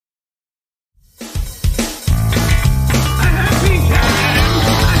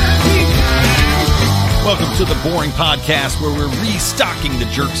to the Boring Podcast, where we're restocking the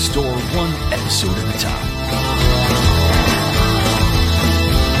jerk store one episode at a time.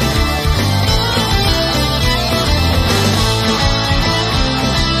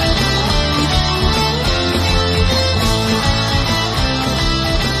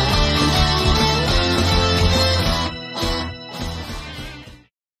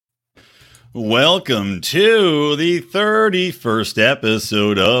 Welcome to the 31st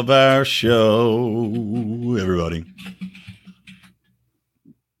episode of our show, everybody.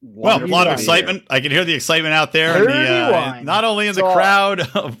 Well, a lot of excitement. I can hear the excitement out there. Not only in the crowd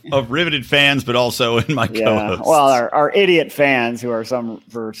of riveted fans, but also in my co-hosts. Well, our idiot fans who are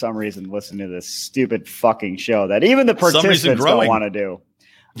for some reason listening to this stupid fucking show that even the participants don't want to do.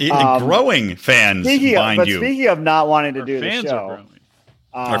 Growing fans, mind you. Speaking of not wanting to do the show.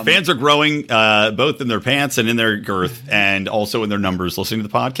 Our fans are growing, both in their pants and in their girth, and also in their numbers listening to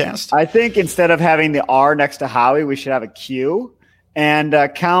the podcast. I think instead of having the R next to Howie, we should have a Q and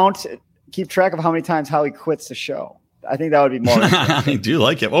keep track of how many times Howie quits the show. I think that would be more. I do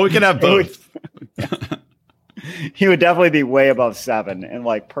like it. Well, we can have both. He would definitely be way above 7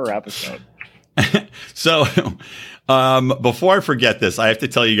 in per episode. So, before I forget this, I have to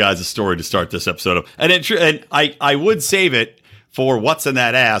tell you guys a story to start this episode. And I would save it for what's in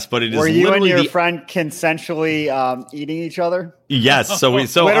that ass, but it is literally Were you and your friend consensually eating each other? Yes. So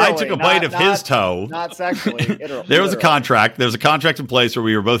I took a bite of his toe. Not sexually. There was a contract. There was a contract in place where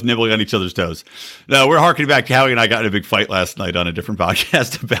we were both nibbling on each other's toes. No, we're harkening back. Howie and I got in a big fight last night on a different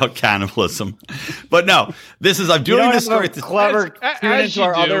podcast about cannibalism. But no, I'm doing this story. Clever. Tune into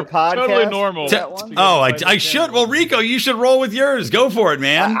our other podcast. Totally normal. I should. Well, Rico, you should roll with yours. Go for it,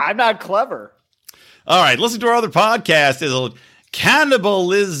 man. I'm not clever. All right. Listen to our other podcast. Is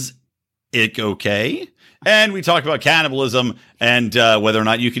Cannibal is it okay? And we talk about cannibalism and whether or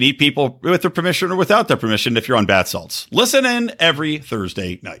not you can eat people with their permission or without their permission if you're on bath salts. Listen in every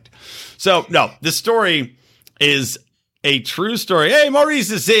Thursday night. So, no, this story is a true story. Hey,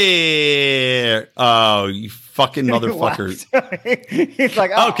 Maurice is here. Oh, you fucking motherfucker. He's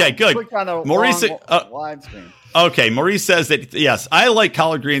like, okay, good. Maurice, live stream. Okay, Maurice says that, yes, I like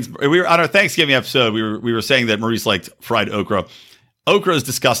collard greens. We were on our Thanksgiving episode. We were saying that Maurice liked fried okra. Okra is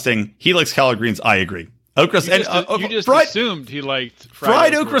disgusting. He likes collard greens. I agree. Okra. You just assumed he liked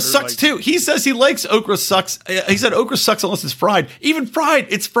fried okra sucks too. He says he likes okra sucks. He said okra sucks unless it's fried. Even fried,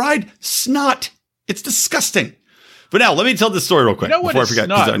 it's fried snot. It's disgusting. But now let me tell this story real quick. You know what is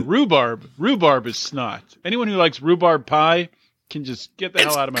snot? Rhubarb. Rhubarb is snot. Anyone who likes rhubarb pie can just get the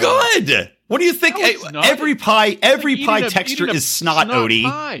hell out of my life. It's good. What do you think? Every pie texture is snot, Odie.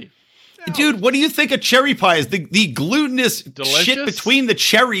 No. Dude, what do you think a cherry pie is? The glutinous shit between the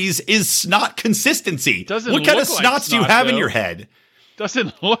cherries is snot consistency. What kind of snots do you have in your head?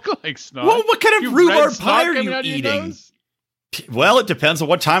 Doesn't look like snot. Well, what kind of rhubarb pie are you eating? Well, it depends on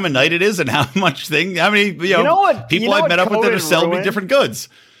what time of night it is and how many people I've met up with that are selling me different goods.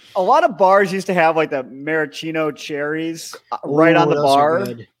 A lot of bars used to have the maraschino cherries right on the bar.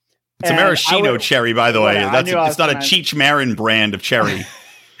 It's a maraschino cherry, by the way. It's not a Cheech Marin brand of cherry.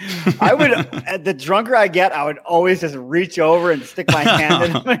 The drunker I get, I would always just reach over and stick my hand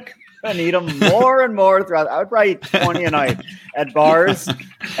in them and eat them more and more throughout. I would probably eat 20 a night at bars,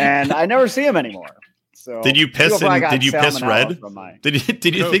 and I never see them anymore. So did you piss? Did you piss red?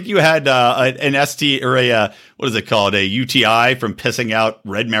 Did you think you had an ST or what is it called, a UTI from pissing out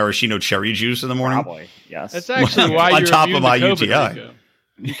red maraschino cherry juice in the morning? Probably, yes. That's actually why on you're top of my UTI. Rico.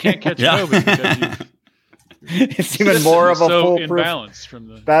 You can't catch COVID because it's even more of a so foolproof, from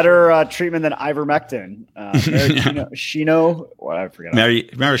the better treatment than ivermectin.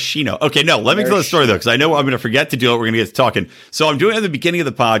 Maraschino. Okay, no, let me tell the story, though, because I know I'm going to forget to do it. We're going to get to talking. So I'm doing it at the beginning of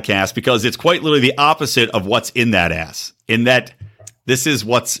the podcast because it's quite literally the opposite of what's in that ass, in that this is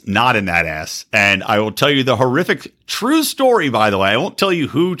what's not in that ass. And I will tell you the horrific true story, by the way. I won't tell you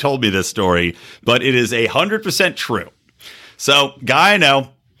who told me this story, but it is 100% true. So, guy I know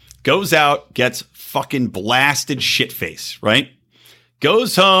goes out, gets fucking blasted shit face, right?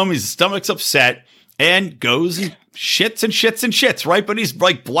 Goes home, his stomach's upset, and goes and shits, right? But he's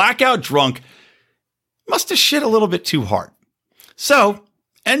blackout drunk. Must have shit a little bit too hard. So,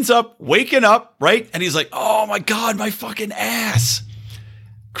 ends up waking up, right? And he's like, oh my God, my fucking ass.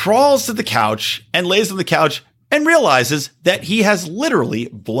 Crawls to the couch and lays on the couch and realizes that he has literally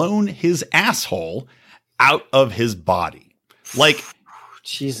blown his asshole out of his body.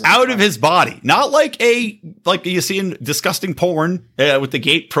 Jesus out Christ. Of his body. Not like you see in disgusting porn with the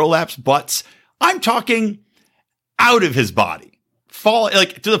gate prolapse butts. I'm talking out of his body.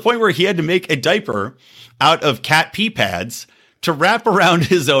 To the point where he had to make a diaper out of cat pee pads to wrap around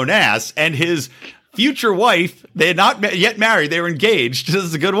his own ass, and his future wife, they had not yet married. They were engaged. This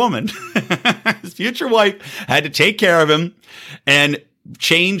is a good woman. His future wife had to take care of him and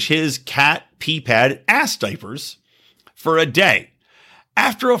change his cat pee pad ass diapers for a day.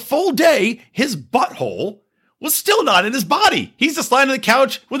 After a full day, his butthole was still not in his body. He's just lying on the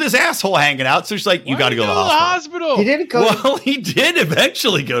couch with his asshole hanging out. So she's like, you got to go to the hospital. He didn't go. Well, he did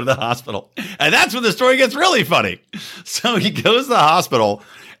eventually go to the hospital. And that's when the story gets really funny. So he goes to the hospital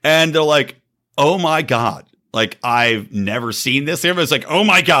and they're like, oh my God. Like, I've never seen this. Everybody's like, oh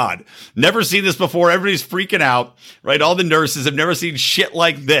my God, never seen this before. Everybody's freaking out, right? All the nurses have never seen shit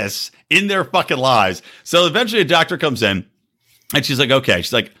like this in their fucking lives. So eventually a doctor comes in and she's like, okay.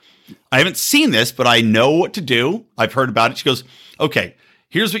 She's like, I haven't seen this, but I know what to do. I've heard about it. She goes, okay,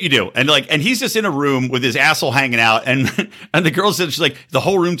 here's what you do. And he's just in a room with his asshole hanging out. And the girl said, she's like, the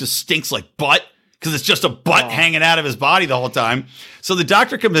whole room just stinks like butt because it's just a butt hanging out of his body the whole time. So the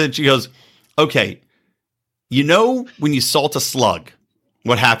doctor comes in and she goes, okay, you know, when you salt a slug,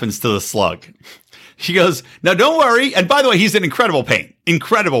 what happens to the slug? She goes, now don't worry. And by the way, he's in incredible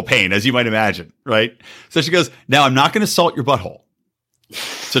pain, as you might imagine. Right. So she goes, now I'm not going to salt your butthole.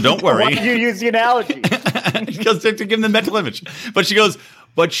 So don't worry. Why did you use the analogy? She goes to give him the mental image. But she goes,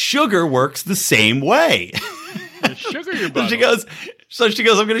 but sugar works the same way. Sugar your butthole. She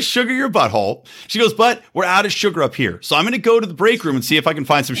goes, I'm going to sugar your butthole. She goes, but we're out of sugar up here. So I'm going to go to the break room and see if I can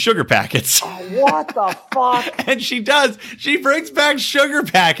find some sugar packets. Oh, what the fuck? And she does. She brings back sugar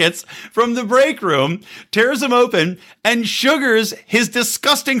packets from the break room, tears them open, and sugars his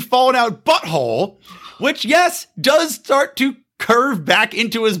disgusting fallen out butthole, which, yes, does start to curve back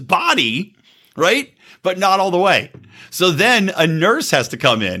into his body, right? But not all the way. So then a nurse has to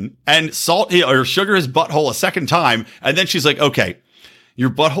come in and salt or sugar his butthole a second time. And then she's like, okay, your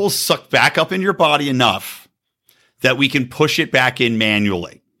butthole's sucked back up in your body enough that we can push it back in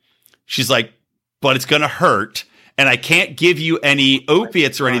manually. She's like, but it's going to hurt. And I can't give you any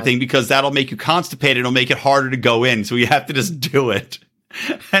opiates or anything because that'll make you constipated. It'll make it harder to go in. So you have to just do it.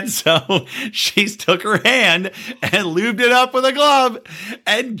 And so she took her hand and lubed it up with a glove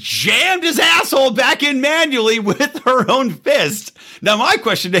and jammed his asshole back in manually with her own fist. Now, my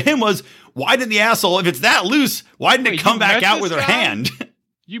question to him was, why didn't the asshole, if it's that loose, why didn't it come back out with her hand?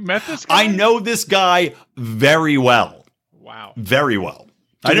 You met this guy? I know this guy very well. Wow. Very well.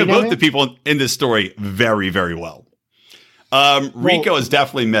 Do I know you know both him? the people in this story very, very well. Rico has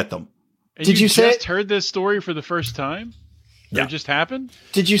definitely met them. And Did you say- just heard this story for the first time? Yeah. It just happened?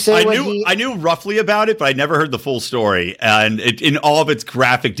 Did you say I knew roughly about it, but I never heard the full story and in all of its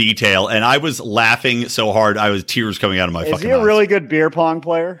graphic detail. And I was laughing so hard, I was tears coming out of my Is fucking he a eyes. really good beer pong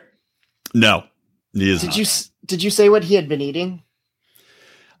player? No, he is not. Did you say what he had been eating?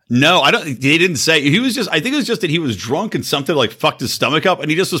 No, I don't. He didn't say. He was just. I think it was just that he was drunk and something like fucked his stomach up, and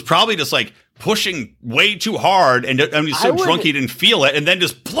he just was probably just like pushing way too hard, and he's so drunk he didn't feel it, and then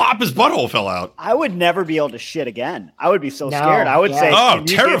just plop, his butthole fell out. I would never be able to shit again. I would be so No, scared. I would say, Oh, "Can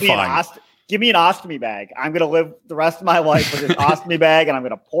you terrifying. Give me an ostomy bag. I'm going to live the rest of my life with this ostomy bag, and I'm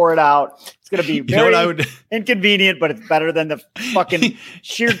going to pour it out. It's going to be very inconvenient, but it's better than the fucking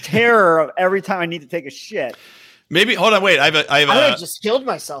sheer terror of every time I need to take a shit. Maybe hold on, wait. I would have just killed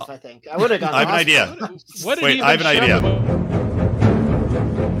myself. I think I would have gone. I have an idea. What did Wait, he I have an even idea. shove?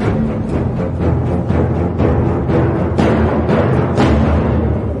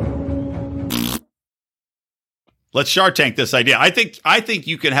 Let's Shark Tank this idea. I think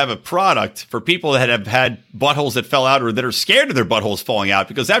you can have a product for people that have had buttholes that fell out or that are scared of their buttholes falling out.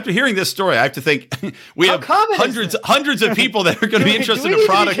 Because after hearing this story, I have to think we How have common is hundreds of people that are going to be interested in a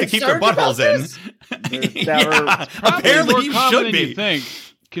product to keep their buttholes in. Yeah, apparently more you common should than be. You think,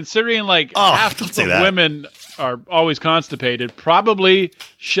 considering like Oh, half don't of say that. women are always constipated, probably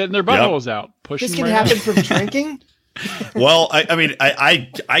shitting their buttholes out, pushing This them can right happen out. from drinking. Well,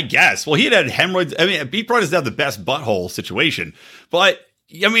 I guess. Well, he had hemorrhoids. I mean, he probably doesn't have the best butthole situation, but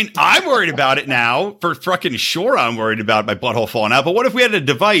I mean, I'm worried about it now. For fucking sure, I'm worried about my butthole falling out. But what if we had a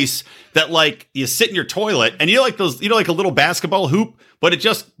device that, like, you sit in your toilet and like a little basketball hoop, but it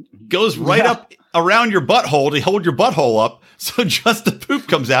just goes right up around your butthole to hold your butthole up, so just the poop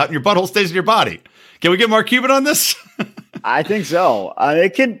comes out and your butthole stays in your body. Can we get Mark Cuban on this? I think so.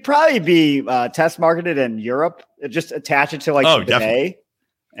 It can probably be test marketed in Europe. Just attach it to like the bidet.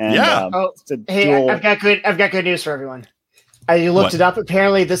 And, Yeah. it's a Hey, dual- I've got good news for everyone. I looked What? it up.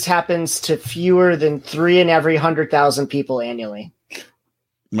 Apparently, this happens to fewer than 3 in every 100,000 people annually.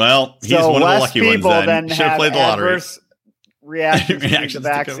 Well, he's so one of the less lucky ones. people Then then should have have played the lottery. adverse reactions to the Reactions to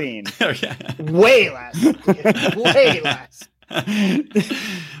vaccine. Okay. Way less. Way less.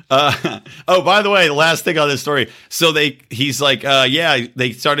 Oh, by the way, the last thing on this story. So he's like,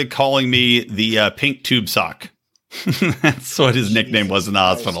 they started calling me the pink tube sock. That's what his nickname was in the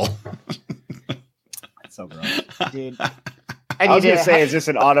hospital. That's so gross. Dude. I was going to say, is this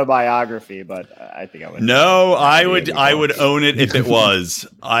an autobiography? But I think I would. No, I would own it if it was.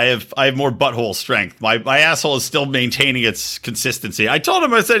 I have more butthole strength. My asshole is still maintaining its consistency. I told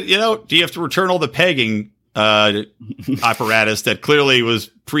him, I said, do you have to return all the pegging apparatus that clearly was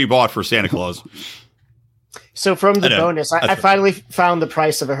pre-bought for Santa Claus? So from the bonus, I finally found the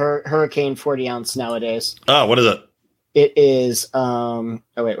price of a Hurricane 40 ounce nowadays. Oh, what is it? It is, oh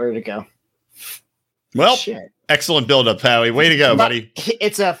wait, where did it go? Well, shit. Excellent build-up, Howie. Way to go, buddy.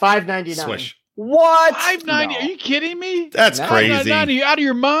 It's a $5.99. Swish. What? $5.90? No. Are you kidding me? That's crazy. $5.99? Are you out of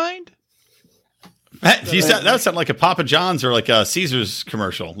your mind? That sounded like a Papa John's or like a Caesar's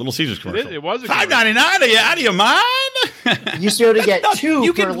commercial, Little Caesar's commercial. It was a $5.99. Are you out of your mind? You used to be able to get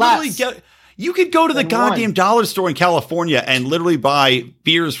two for less. You could go to the goddamn dollar store in California and literally buy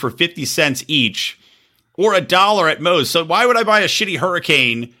beers for 50 cents each or $1 at most. So why would I buy a shitty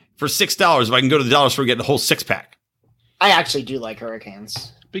Hurricane for $6 if I can go to the dollar store and get a whole 6-pack? I actually do like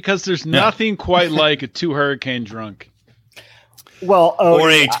Hurricanes. Because there's nothing quite like a 2 Hurricane drunk. Well,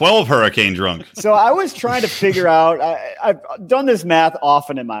 or a 12 Hurricane drunk. So I was trying to figure out, I've done this math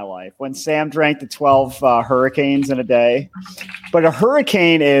often in my life when Sam drank the 12 Hurricanes in a day, but a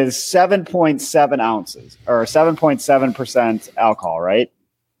Hurricane is 7.7 ounces or 7.7% alcohol, right?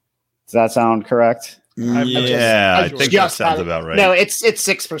 Does that sound correct? I think that sounds about right. No, it's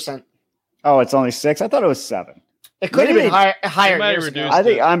 6%. Oh, it's only 6? I thought it was 7. It could have been higher.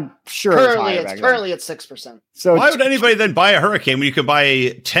 I'm sure currently it's 6%. So why would anybody then buy a Hurricane when you could buy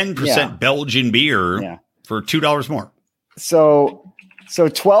a 10% Belgian beer for $2 more? So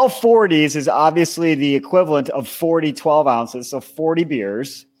 12 40s is obviously the equivalent of 40 12 ounces, so 40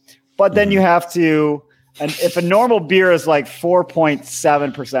 beers. But then you have to, and if a normal beer is like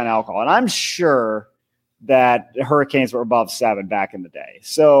 4.7% alcohol, and I'm sure that Hurricanes were above 7 back in the day.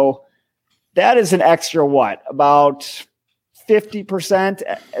 So that is an extra what? About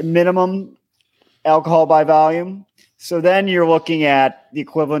 50% minimum alcohol by volume. So then you're looking at the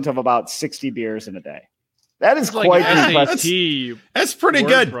equivalent of about 60 beers in a day. That is quite impressive. That's pretty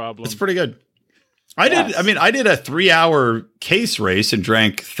good. That's pretty good. I did a 3-hour case race and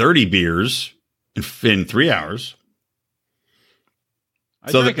drank 30 beers in 3 hours.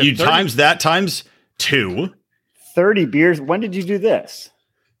 So that you times that times 2. 30 beers. When did you do this?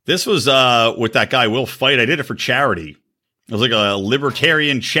 This was with that guy, Will Fight. I did it for charity. It was like a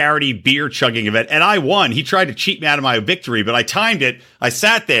libertarian charity beer chugging event. And I won. He tried to cheat me out of my victory, but I timed it. I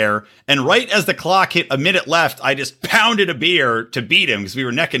sat there, and right as the clock hit a minute left, I just pounded a beer to beat him because we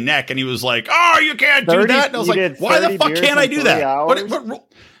were neck and neck. And he was like, "Oh, you can't do that." And I was like, "Why the fuck can't I do that?"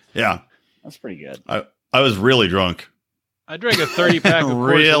 Yeah. That's pretty good. I was really drunk. I drank a 30-pack of Coors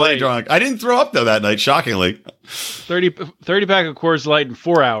Light. Really drunk. I didn't throw up, though, that night, shockingly. 30-pack of Coors Light in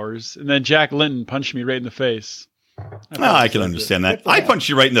 4 hours, and then Jack Linton punched me right in the face. I can understand that. I punched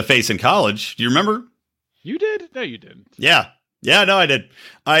you right in the face in college. Do you remember? You did? No, you didn't. Yeah. Yeah, no, I did.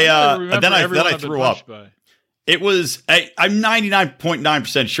 Then I threw up. It was, I'm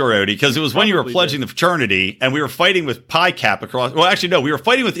 99.9% sure, Odie, because it was when you were pledging the fraternity and we were fighting with Pi Cap across. Well, actually, no, we were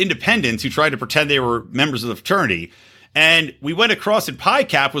fighting with independents who tried to pretend they were members of the fraternity. And we went across and Pi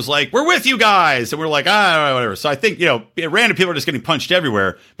Cap was like, "We're with you guys." And we're like, whatever. So I think, random people are just getting punched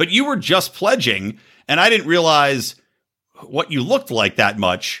everywhere. But you were just pledging, and I didn't realize what you looked like that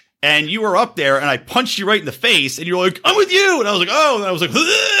much. And you were up there, and I punched you right in the face, and you were like, "I'm with you." And I was like, "Oh," and I was like,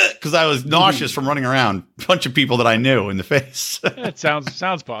 because I was nauseous from running around punching people that I knew in the face. It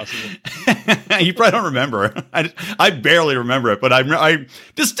sounds possible. You probably don't remember. I barely remember it, but I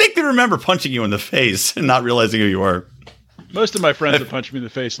distinctly remember punching you in the face and not realizing who you were. Most of my friends have punched me in the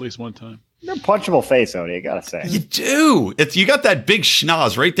face at least one time. You're a punchable face, Odie, I gotta say. You do. You got that big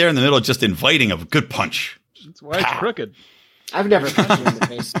schnoz right there in the middle, just inviting of a good punch. That's why it's crooked. I've never punched you in the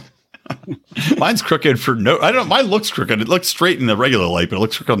face. Mine's crooked for no. I don't know. Mine looks crooked. It looks straight in the regular light, but it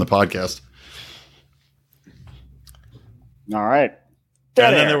looks crooked on the podcast. All right.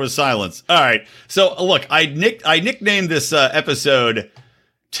 And then there was silence. All right. So look, I nicknamed this episode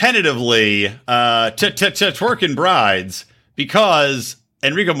tentatively "Twerking Brides" because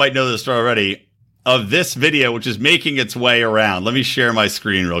Enrico might know this story already of this video, which is making its way around. Let me share my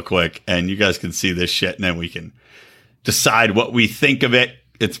screen real quick, and you guys can see this shit, and then we can decide what we think of it.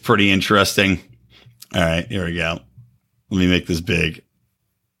 It's pretty interesting. All right, here we go. Let me make this big.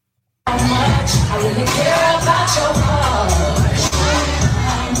 How much I really care about your heart.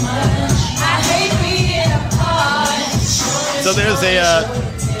 How much I hate being apart. So So there's a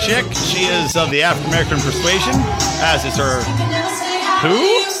chick. She is of the African American persuasion, as is her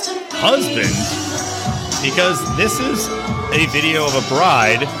husband, because this is a video of a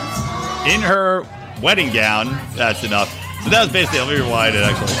bride in her wedding gown. That's enough. So that was basically. Let me rewind it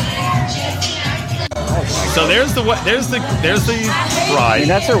actually. So there's the bride. And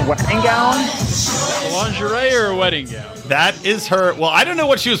that's her wedding gown. Lingerie or a wedding gown? That is her. Well, I don't know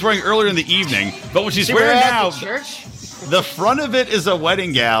what she was wearing earlier in the evening, but what she's wearing now. The front of it is a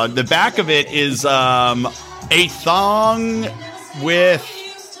wedding gown. The back of it is a thong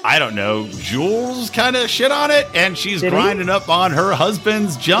with, I don't know, jewels kind of shit on it, and she's grinding up on her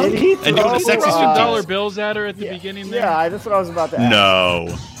husband's junk and doing a sexy $dollar bills at her at the beginning there? Yeah, that's what I was about to ask. No.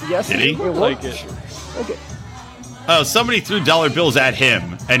 Yes, did he? It like it. Okay. Oh, somebody threw dollar bills at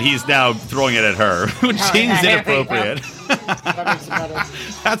him, and he's now throwing it at her, which seems inappropriate.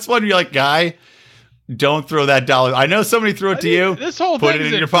 That's when you're like, guy, don't throw that dollar. I know somebody threw it to you. This whole put thing's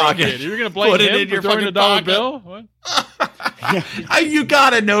it in your pocket. You're going to blame him for throwing a dollar bill? What? You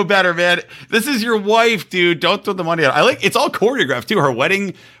gotta know better, man. This is your wife, dude. Don't throw the money out. It's all choreographed too. Her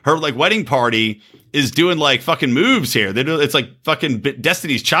wedding party is doing like fucking moves here. It's like fucking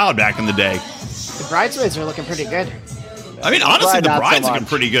Destiny's Child back in the day. The bridesmaids are looking pretty good. I mean, honestly, the bride's looking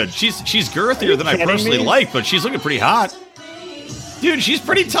pretty good. She's girthier than I personally like, but she's looking pretty hot. Dude, she's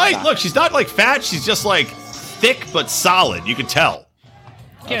pretty tight. Look, she's not like fat. She's just like thick but solid. You can tell.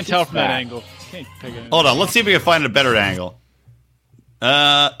 Can't tell from that angle. Can't pick it. Hold on. Let's see if we can find a better angle.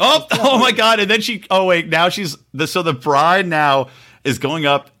 Oh my God. And then now so the bride now is going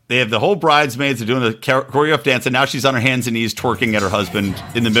up. They have the whole bridesmaids are doing the choreographed dance, and now she's on her hands and knees twerking at her husband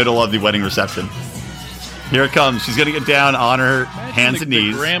in the middle of the wedding reception. Here it comes. She's going to get down on her hands and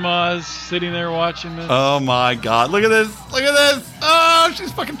knees. Grandma's sitting there watching this. Oh my God. Look at this. Look at this. Oh,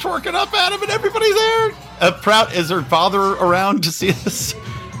 she's fucking twerking up at him and everybody's there. Is her father around to see this?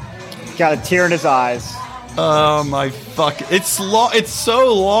 Got a tear in his eyes. Oh my fuck! It's long. It's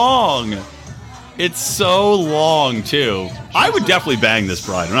so long. It's so long too. I would definitely bang this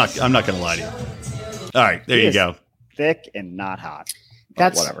bride. I'm not gonna lie to you. All right, there you go. Thick and not hot.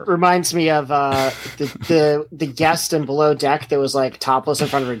 That reminds me of the guest in Below Deck that was like topless in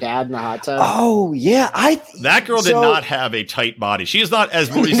front of her dad in the hot tub. Oh yeah, that girl did not have a tight body. She is not, as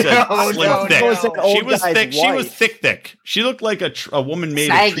Maurice said, slim thick. She was thick. She was thick. She looked like a woman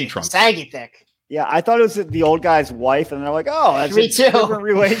made of tree trunks. Saggy thick. Yeah, I thought it was the old guy's wife, and they're like, "Oh, that's a different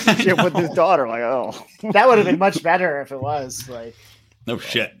relationship with his daughter." Like, oh, that would have been much better if it was like. No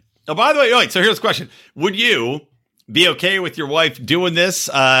shit. Oh, by the way, all right. So here's the question: would you be okay with your wife doing this?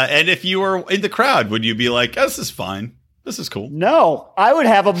 And if you were in the crowd, would you be like, "This is fine. This is cool"? No, I would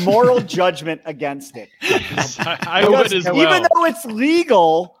have a moral judgment against it. I would as well. Even though it's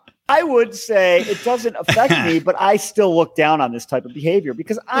legal, I would say it doesn't affect me, but I still look down on this type of behavior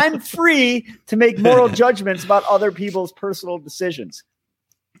because I'm free to make moral judgments about other people's personal decisions.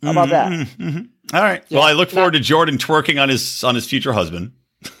 How about that? Mm-hmm. All right. Yeah, well, I look forward to Jordan twerking on his future husband.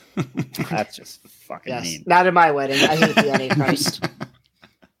 That's just fucking mean. Not at my wedding. I hate the Antichrist.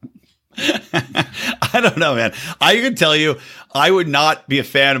 I don't know, man. I can tell you, I would not be a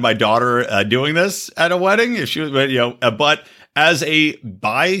fan of my daughter doing this at a wedding if she was, but as a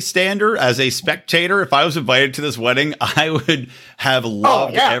bystander, as a spectator, if I was invited to this wedding, I would have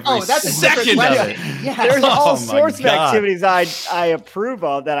loved every second of it. Yeah. There's all sorts of activities I approve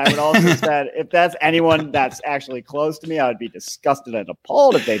of that I would also say if that's anyone that's actually close to me, I would be disgusted and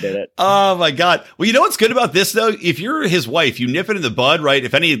appalled if they did it. Oh my God. Well, you know what's good about this though? If you're his wife, you nip it in the bud, right?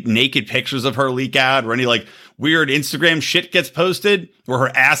 If any naked pictures of her leak out or any like weird Instagram shit gets posted where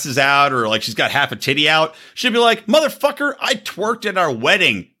her ass is out or like she's got half a titty out, she'd be like, motherfucker, I twerked at our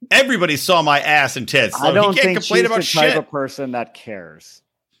wedding. Everybody saw my ass and tits. So I don't he can't think complain she's about the type shit. of person that cares.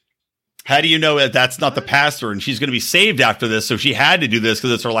 How do you know that that's not the pastor and she's going to be saved after this? So she had to do this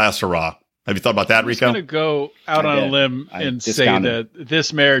because it's her last hurrah. Have you thought about that, Rico? I'm going to go out on a limb and say that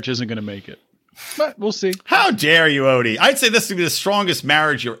this marriage isn't going to make it. But we'll see. How dare you, Odie? I'd say this would be the strongest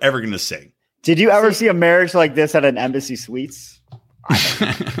marriage you're ever going to see. Did you ever see a marriage like this at an Embassy Suites?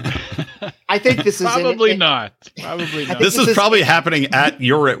 I think this is probably not. Probably not. This is probably happening at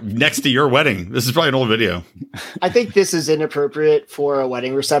next to your wedding. This is probably an old video. I think this is inappropriate for a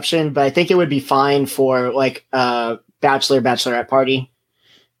wedding reception, but I think it would be fine for like a bachelorette party.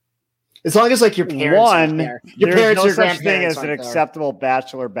 As long as like your parents are there. There's no such thing as an acceptable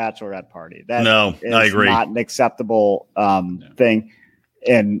bachelorette party. That I agree. Not an acceptable thing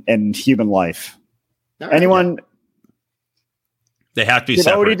in human life. Right, anyone They have to be did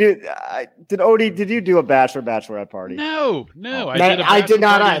separate. Did you do a bachelorette party? No. I did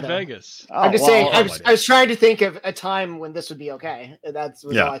not party either. in Vegas. I'm just saying. I was trying to think of a time when this would be okay. That's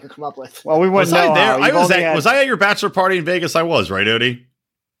all I could come up with. Well, we wouldn't know. Was I at your bachelor party in Vegas? I was, right, Odie?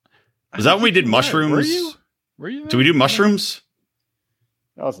 Was that when we did mushrooms? Were you? Did we do mushrooms?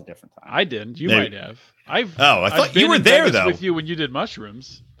 That was a different time. I didn't. You might have. I thought you were there though. With you when you did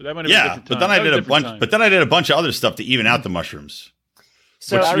mushrooms, but that might have been a different time. But then I did a bunch. Time. But then I did a bunch of other stuff to even out the mushrooms,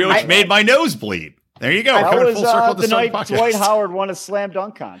 which made my nose bleed. There you go. That Coming was full circle the night Dwight Howard won a slam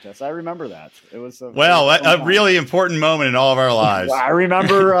dunk contest. I remember that. It was a really important moment in all of our lives. I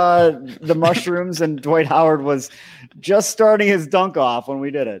remember the mushrooms, and Dwight Howard was just starting his dunk off when we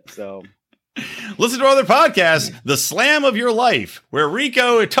did it. So. Listen to our other podcasts, The Slam of Your Life, where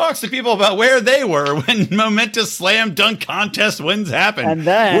Rico talks to people about where they were when momentous slam dunk contest wins happened. And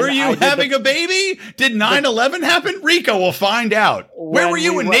then were you having a baby? Did 9/11 happen? Rico will find out. Where were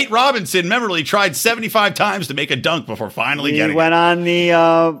you when Nate Robinson memorably tried 75 times to make a dunk before finally getting it? He went on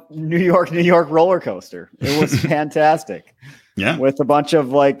the New York roller coaster. It was fantastic. Yeah. With a bunch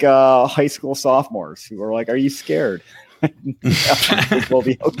of high school sophomores who were like, "Are you scared?" We'll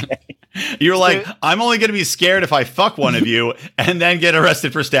be okay. You're like, I'm only going to be scared if I fuck one of you and then get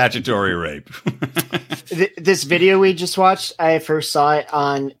arrested for statutory rape. This video we just watched, I first saw it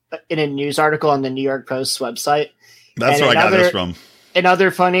in a news article on the New York Post's website. That's where I got this from.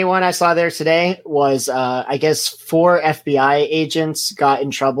 Another funny one I saw there today was, I guess 4 FBI agents got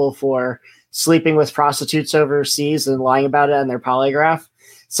in trouble for sleeping with prostitutes overseas and lying about it on their polygraph.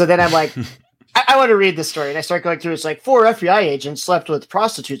 So then I'm like, I want to read this story, and I start going through. It's like 4 FBI agents slept with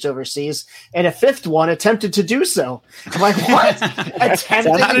prostitutes overseas, and a 5th one attempted to do so. I'm like, what?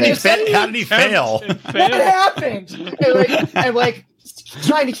 How did he fail? What happened? I'm like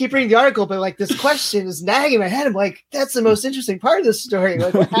trying to keep reading the article, but this question is nagging my head. I'm like, that's the most interesting part of this story.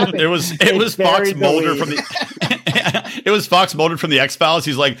 Like, what happened? It was Fox Mulder from the. It was Fox Mulder from the X-Files.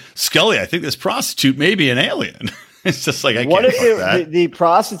 He's like, Scully, I think this prostitute may be an alien. It's just like, what if the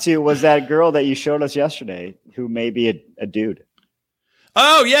prostitute was that girl that you showed us yesterday who may be a dude?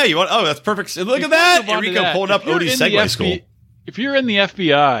 Oh, yeah. That's perfect. Look at that. Enrico pulling up Odie's Segway School. If you're in the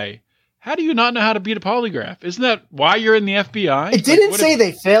FBI, how do you not know how to beat a polygraph? Isn't that why you're in the FBI? It didn't say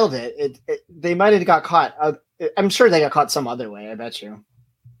they failed it. They might have got caught. I'm sure they got caught some other way. I bet you.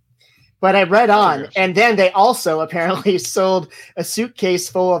 But I read on, and then they also apparently sold a suitcase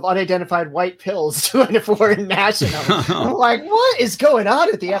full of unidentified white pills to a foreign national. I'm like, what is going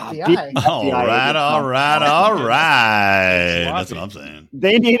on at the FBI? All right. That's what I'm saying.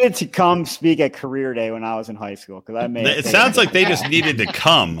 They needed to come speak at Career Day when I was in high school. It sounds like they just needed to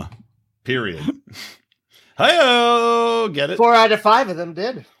come, period. Hi-oh, get it? 4 out of 5 of them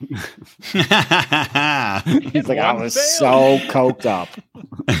did. He's like, I was so coked up.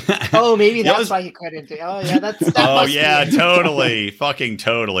 Oh, maybe that's why he couldn't do. Oh, yeah, totally, fucking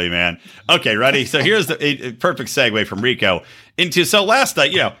totally, man. Okay, ready? So here's the perfect segue from Rico into. So last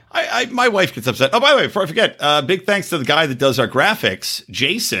night, my wife gets upset. Oh, by the way, before I forget, big thanks to the guy that does our graphics,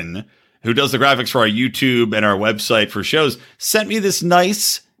 Jason, who does the graphics for our YouTube and our website for shows. Sent me this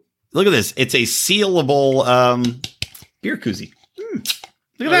nice. Look at this. It's a sealable beer koozie.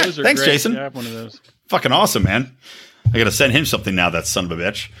 Look at that. Thanks, Jason. Yeah, I have one of those. Fucking awesome, man. I got to send him something now, that son of a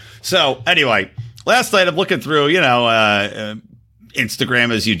bitch. So anyway, last night I'm looking through,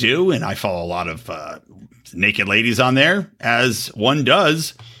 Instagram as you do, and I follow a lot of naked ladies on there, as one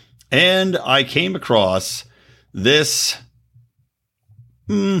does. And I came across this,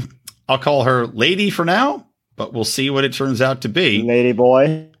 I'll call her lady for now, but we'll see what it turns out to be. Lady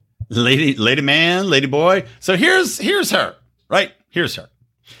boy. Lady man, lady boy. So here's her, right? Here's her.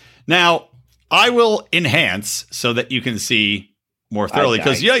 Now, I will enhance so that you can see more thoroughly,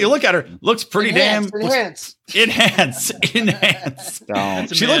 because you look at her, looks pretty enhance. She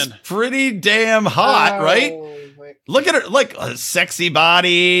looks pretty damn hot, right? Look at her, like a sexy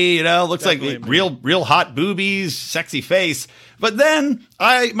body, looks definitely like real hot boobies, sexy face. But then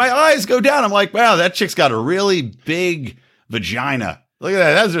my eyes go down. I'm like, wow, that chick's got a really big vagina. Look at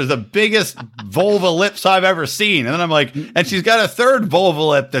that. That's the biggest vulva lips I've ever seen. And then I'm like, and she's got a third vulva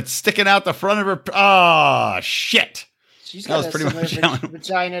lip that's sticking out the front of her. Oh, shit. She's got a similar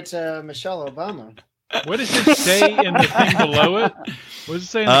vagina to Michelle Obama. What does it say in the thing below it? What does it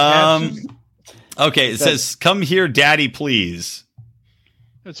say in the caption? Okay, it says, come here, daddy, please.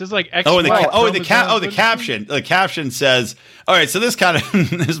 It says like X. The caption. The caption says, all right, so this kind of,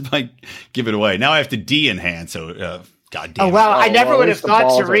 this might give it away. Now I have to de-enhance. So, God damn. Oh, wow. I never would have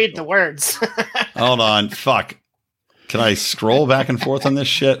thought to read the words. Hold on. Fuck. Can I scroll back and forth on this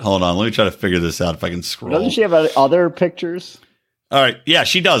shit? Hold on. Let me try to figure this out if I can scroll. Doesn't she have other pictures? All right. Yeah,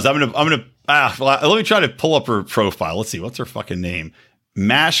 she does. I'm gonna. Let me try to pull up her profile. Let's see. What's her fucking name?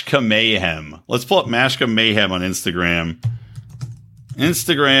 Mashka Mayhem. Let's pull up Mashka Mayhem on Instagram.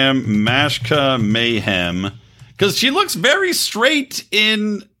 Mashka Mayhem, because she looks very straight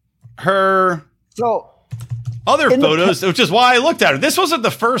in her other photos, which is why I looked at her. This wasn't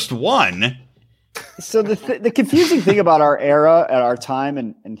the first one. So the confusing thing about our era at our time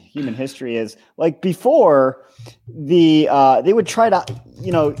in human history is, like, before they would try to,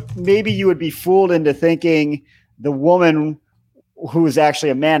 maybe you would be fooled into thinking the woman who is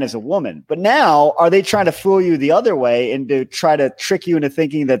actually a man is a woman. But now, are they trying to fool you the other way and to try to trick you into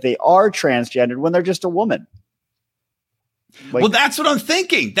thinking that they are transgendered when they're just a woman? Well, that's what I'm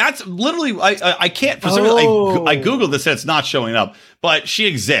thinking. That's literally, I can't, for some reason, I Googled this and it's not showing up, but she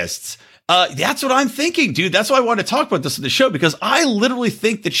exists. That's what I'm thinking, dude. That's why I wanted to talk about this in the show, because I literally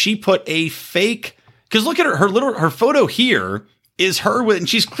think that she put a fake, because look at her photo here is her with, and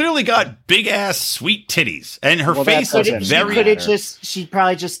she's clearly got big ass sweet titties, and her face looks very. She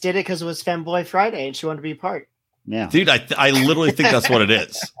probably just did it because it was Femboy Friday and she wanted to be part. Yeah, dude, I literally think that's what it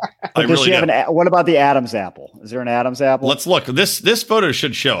is. I really do. What about the Adam's apple? Is there an Adam's apple? Let's look. This photo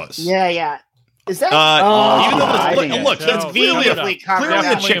should show us. Yeah. Is that? Even though look, that's clearly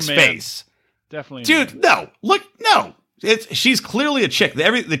a chick's face. Definitely, dude. No, look, no. She's clearly a chick.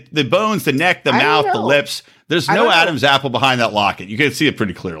 The bones, the neck, the mouth, the lips. There's no Adam's apple behind that locket. You can see it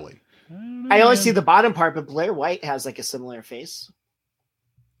pretty clearly. I only see the bottom part, but Blair White has like a similar face.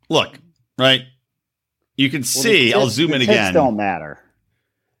 Look, right. You can see. I'll zoom in again. Don't matter.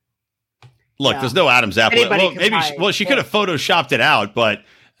 Look, there's no Adam's apple. Well, she could have photoshopped it out, but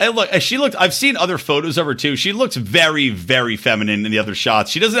look, she looked. I've seen other photos of her too. She looks very, very feminine in the other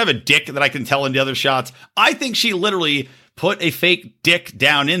shots. She doesn't have a dick that I can tell in the other shots. I think she literally put a fake dick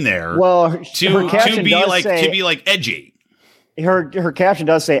down in there. Well, to be like edgy. Her caption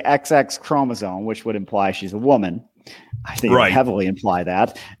does say XX chromosome, which would imply she's a woman. I think it would heavily imply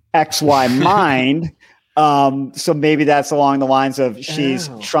that. XY mind. So maybe that's along the lines of she's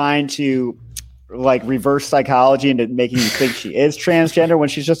trying to like reverse psychology into making you think she is transgender when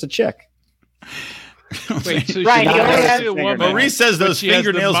she's just a chick. Wait, so Maurice says those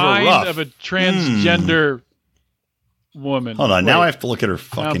fingernails were rough. Of a transgender woman. Hold on, now I have to look at her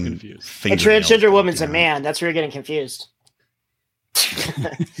fucking fingernails. A transgender woman's a man. That's where you're getting confused.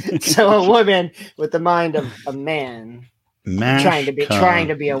 So a woman with the mind of a man trying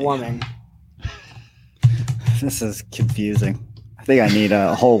to be a woman. This is confusing. I think I need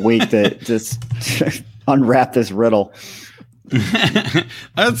a whole week to just unwrap this riddle. I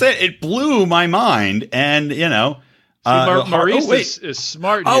would say it blew my mind, and Maurice is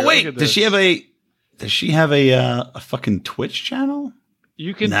smart. Oh wait, does she have a fucking Twitch channel?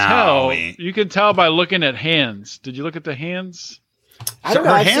 You can tell. You can tell by looking at hands. Did you look at the hands? I don't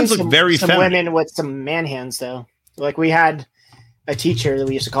know. Her hands look very some feminine. Women with some man hands, though. Like we had a teacher that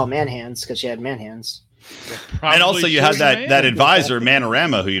we used to call man hands because she had man hands. And also you had that advisor,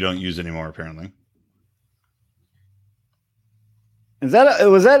 Manorama, who you don't use anymore, apparently. Was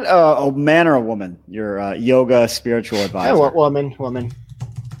that a man or a woman? Your yoga spiritual advisor? Woman.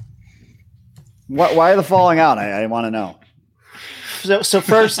 Why are the falling out? I want to know. So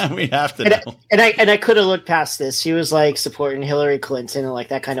first we have to know. And I could have looked past this. He was like supporting Hillary Clinton and like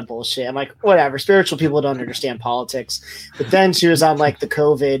that kind of bullshit. I'm like, whatever. Spiritual people don't understand politics. But then she was on like the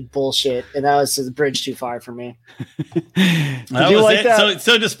COVID bullshit, and that was a bridge too far for me. That was like it.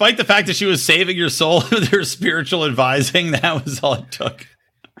 So despite the fact that she was saving your soul with her spiritual advising, that was all it took.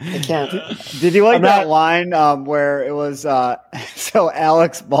 I can't. Did you like that line where it was so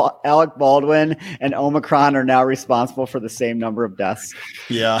Alec Baldwin and Omicron are now responsible for the same number of deaths?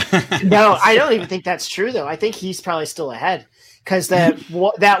 Yeah. No, I don't even think that's true though. I think he's probably still ahead because that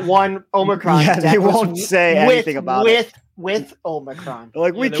one Omicron. Yeah, they won't say anything about it with Omicron.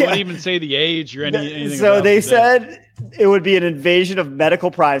 Like they wouldn't even say the age or anything. So they said it would be an invasion of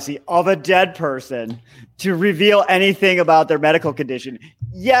medical privacy of a dead person to reveal anything about their medical condition.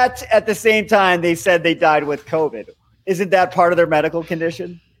 Yet at the same time, they said they died with COVID. Isn't that part of their medical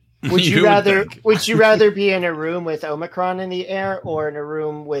condition? Would you rather be in a room with Omicron in the air or in a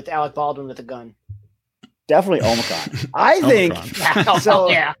room with Alec Baldwin with a gun? Definitely Omicron. I think so.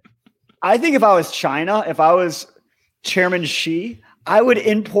 Yeah. I think if I was China, if I was Chairman Xi, I would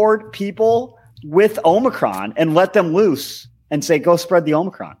import people with Omicron and let them loose and say, go spread the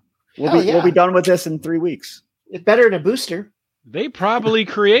Omicron. We'll be done with this in 3 weeks. It's better than a booster. They probably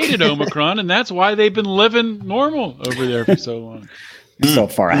created Omicron, and that's why they've been living normal over there for so long. So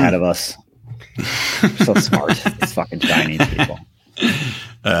far ahead of us. So smart. These fucking Chinese people.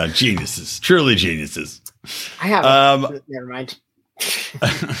 Geniuses. Truly geniuses. I have never mind.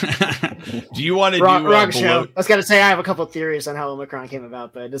 Do you want to wrong show? I was gonna say I have a couple of theories on how Omicron came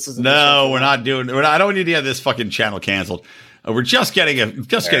about, but this is no. We're not doing. I don't need to have this fucking channel canceled. We're just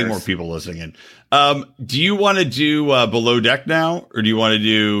getting more people listening in. Do you want to do Below Deck now, or do you want to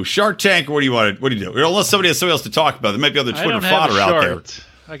do Shark Tank, or what do you want to do? Unless somebody has something else to talk about, there might be other Twitter fodder out there.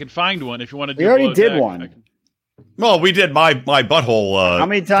 I can find one if you want to do. We already did Deck. one. Well, we did my butthole. How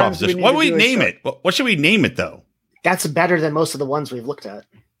many times? What do we name it? What should we name it though? That's better than most of the ones we've looked at.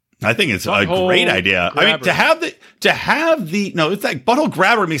 I think it's a great idea. Grabber. I mean, to have the no, it's like butthole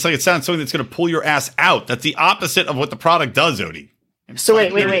grabber makes like it sounds something that's going to pull your ass out. That's the opposite of what the product does, Odie. So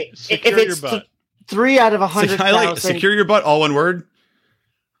wait. Secure If it's 3 out of 100,000, I like secure your butt. All one word.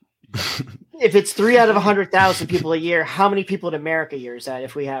 If it's 3 out of 100,000 people a year, how many people in America a year is that?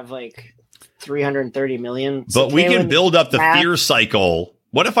 If we have like 330 million, But we can build up the fear cycle.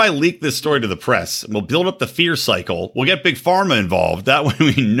 What if I leak this story to the press? We'll build up the fear cycle. We'll get big pharma involved. That way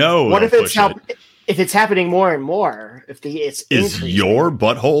we know. What if it's happening more and more? It's is increasing. Your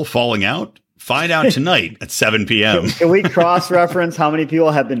butthole falling out? Find out tonight at 7 p.m. Can we cross-reference how many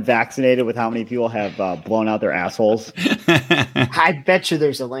people have been vaccinated with how many people have blown out their assholes? I bet you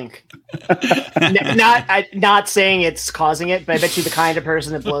there's a link. Not saying it's causing it, but I bet you the kind of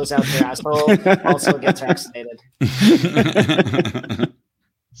person that blows out their asshole also gets vaccinated.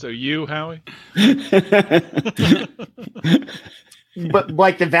 So you, Howie? But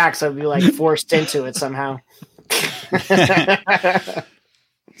like the vax, I'd be like forced into it somehow.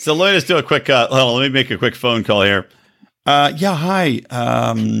 So let me just do a quick. Hold on, let me make a quick phone call here. Yeah, hi.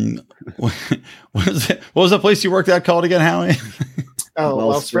 What was the place you worked at called again, Howie? Oh,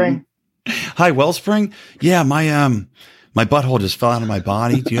 Wellspring. Hi, Wellspring. Yeah, my butthole just fell out of my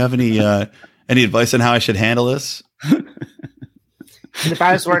body. Do you have any advice on how I should handle this? And if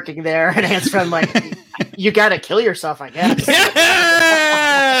I was working there and answer, I'm like, you got to kill yourself, I guess.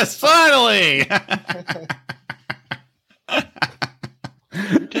 Yes, finally.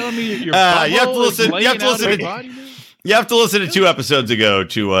 You're telling me your you have to listen. You have to listen to 2 episodes ago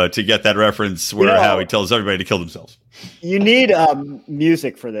to get that reference where Howie tells everybody to kill themselves. You need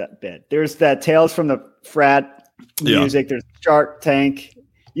music for that bit. There's that Tales from the Frat music. There's Shark Tank.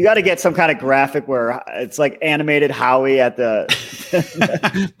 You got to get some kind of graphic where it's like animated Howie at the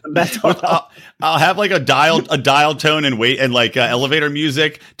I'll have like a dial tone and wait and like elevator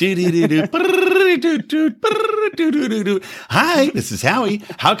music. Hi, this is Howie.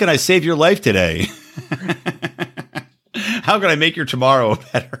 How can I save your life today? How can I make your tomorrow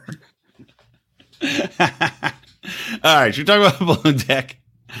better? All right, should we talk about Below Deck?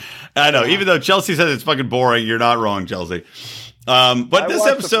 I know, even though Chelsea says it's fucking boring, you're not wrong, Chelsea. But this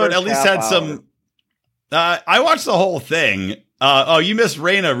episode at least had some. I watched the whole thing. You missed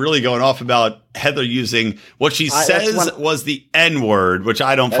Raina really going off about Heather using what she says was the N word, which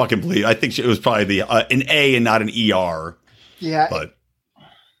I don't fucking believe. I think it was probably an A and not an ER. Yeah, but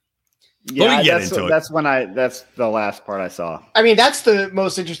that's the last part I saw. I mean, that's the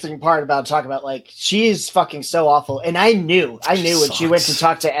most interesting part about talking about, like, she's fucking so awful. And I knew when she went to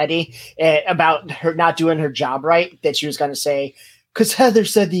talk to Eddie about her not doing her job right, that she was going to say, because Heather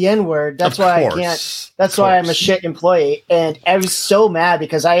said the N word. That's why I can't. That's why I'm a shit employee. And I was so mad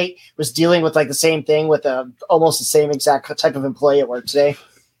because I was dealing with like the same thing with almost the same exact type of employee at work today.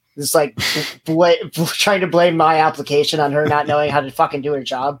 It's like trying to blame my application on her not knowing how to fucking do her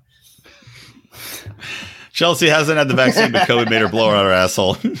job. Chelsea hasn't had the vaccine, but COVID made her blow out her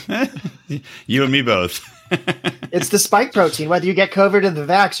asshole. You and me both. It's the spike protein. Whether you get COVID or the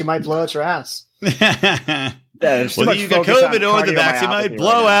vax, you might blow out your ass. Whether you get COVID or the vax, you might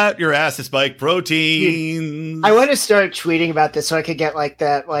blow out your ass of spike proteins. I want to start tweeting about this so I could get like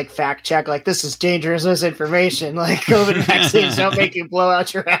that, like fact check, like this is dangerous misinformation. Like COVID vaccines don't make you blow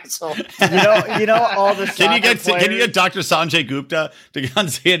out your asshole. You know all the. Can you get Dr. Sanjay Gupta to get on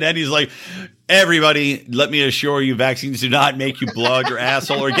CNN? He's like, everybody, let me assure you, vaccines do not make you blow out your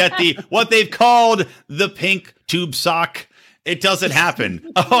asshole or get what they've called the pink tube sock. It doesn't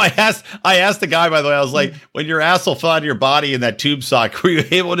happen. Oh, I asked the guy, by the way, I was like, when your asshole fell out of your body in that tube sock, were you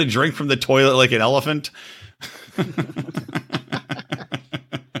able to drink from the toilet like an elephant?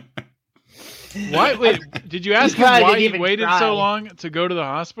 Why? Wait, did you ask him why he waited so long to go to the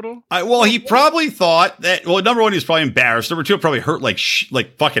hospital? Well, he probably thought that. Well, number one, he was probably embarrassed. Number two, it probably hurt like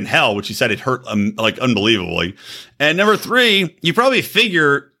fucking hell, which he said it hurt like unbelievably. And number three, you probably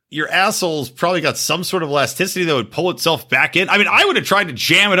figure your asshole's probably got some sort of elasticity that would pull itself back in. I mean, I would have tried to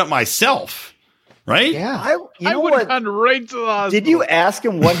jam it up myself. right? Yeah. I would have gone right to the hospital. Did you ask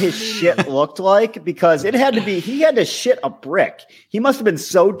him what his shit looked like? Because he had to shit a brick. He must have been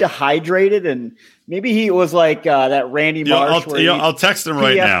so dehydrated, and maybe he was like that Randy Marsh. I'll text him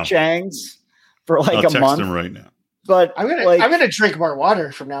right now. Chang's for like I'll a text month. him right now. But I'm gonna drink more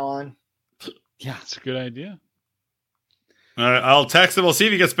water from now on. Yeah, That's a good idea. I'll text him. We'll see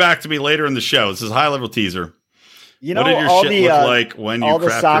if he gets back to me later in the show. This is a high-level teaser. You know, what did your all shit the look like when you all the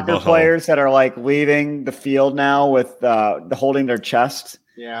crapped soccer your butthole? players that are like leaving the field now with holding their chest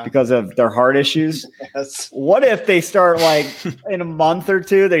because of their heart issues. Yes. What if they start like in a month or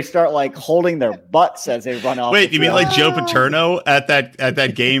two they start like holding their butts as they run off? Wait, you mean like Joe Paterno at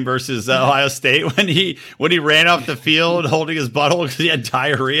that game versus Ohio State when he ran off the field holding his butthole because he had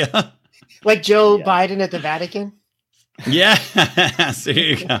diarrhea? Like Joe Biden at the Vatican? Yeah, there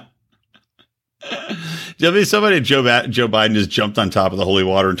you go. There'll be somebody, Joe Biden just jumped on top of the holy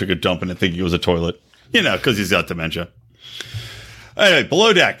water and took a dump in it thinking it was a toilet. You know, because he's got dementia. Anyway,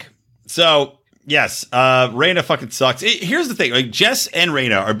 below deck. So, yes, Raina fucking sucks. Here's the thing. Like, Jess and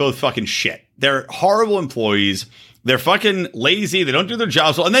Raina are both fucking shit. They're horrible employees. They're fucking lazy. They don't do their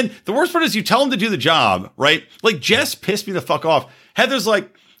jobs well. And then the worst part is you tell them to do the job, right? Like, Jess pissed me the fuck off. Heather's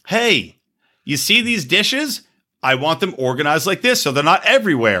like, hey, you see these dishes? I want them organized like this so they're not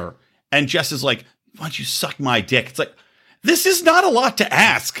everywhere. And Jess is like, why don't you suck my dick? It's like, this is not a lot to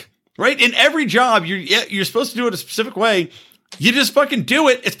ask, right? In every job, you're supposed to do it a specific way. You just fucking do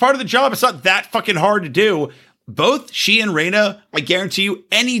it. It's part of the job. It's not that fucking hard to do. Both she and Raina, I guarantee you,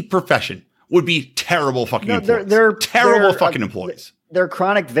 any profession would be terrible fucking employees. They're terrible fucking employees. They're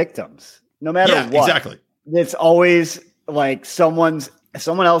chronic victims, no matter what. Exactly. It's always like someone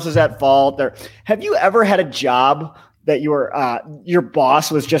else is at fault. Have you ever had a job that your boss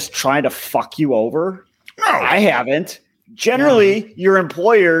was just trying to fuck you over? No, I haven't. Generally, your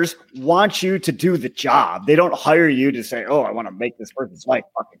employers want you to do the job. They don't hire you to say, "Oh, I want to make this person's life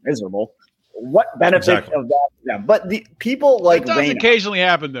fucking miserable." What benefit of that to them? But the people like it does Raina, occasionally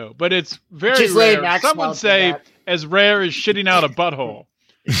happen though, but it's very Ghislaine rare. Maxwell Some would did say that. as rare as shitting out a butthole.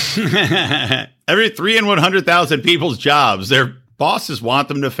 Every 3 in 100,000 people's jobs, their bosses want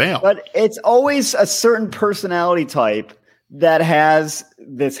them to fail. but it's always a certain personality type that has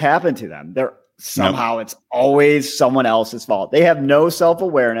this happen to them. Somehow it's always someone else's fault. They have no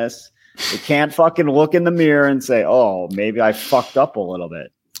self-awareness. They can't fucking look in the mirror and say, "Oh, maybe I fucked up a little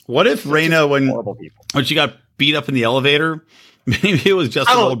bit." What if Raina, when she got beat up in the elevator, maybe it was just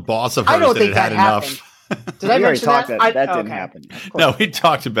an old boss of hers that had enough? Did I mention that? That didn't happen. No, we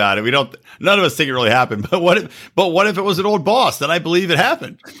talked about it. None of us think it really happened. But what if it was an old boss? Then I believe it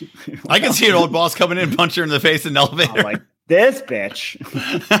happened. I can see an old boss coming in and punch her in the face in the elevator. Like this bitch.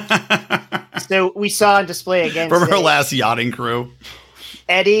 So we saw on display again From her today, last yachting crew.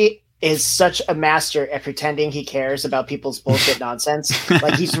 Eddie is such a master at pretending he cares about people's bullshit nonsense.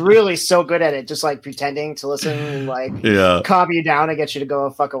 Like he's really so good at it, just like pretending to listen and like calm you down and get you to go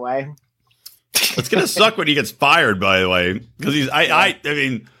fuck away. It's gonna suck when he gets fired, by the way, because I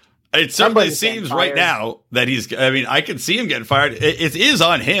mean, it certainly seems right now that he's. I mean, I can see him getting fired. It is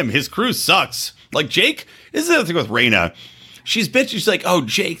on him. His crew sucks. Like Jake. This is the other thing with Raina. She's bitch. She's like, oh,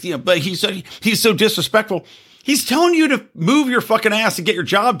 Jake, but he's so disrespectful. He's telling you to move your fucking ass and get your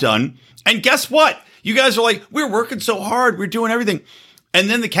job done. And guess what? You guys are like, we're working so hard. We're doing everything. And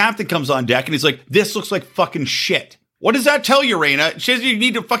then the captain comes on deck and he's like, this looks like fucking shit. What does that tell you, Raina? It says you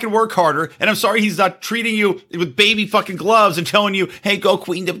need to fucking work harder. And I'm sorry he's not treating you with baby fucking gloves and telling you, hey, go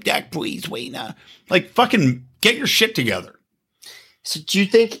clean the deck, please, Raina. Like, fucking get your shit together. So do you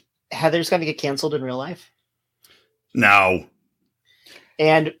think Heather's going to get canceled in real life? No.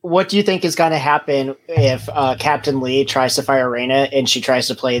 And what do you think is going to happen if Captain Lee tries to fire Raina and she tries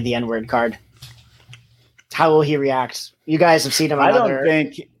to play the N-word card? How will he react? You guys have seen him. I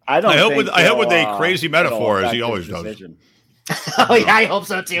hope with a crazy metaphor, as he always does. Oh yeah, I hope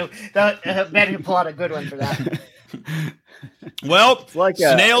so too. Ben can pull out a good one for that. Well,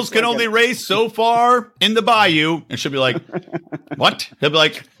 snails can only race so far in the bayou, and she'll be like, "What?" He'll be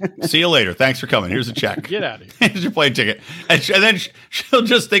like, "See you later. Thanks for coming. Here's a check. Get out of here. Here's your plane ticket." And then she'll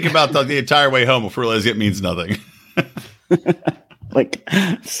just think about the entire way home before realizing it means nothing. Like,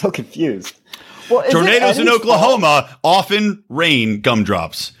 so confused. Well, tornadoes in Oklahoma often rain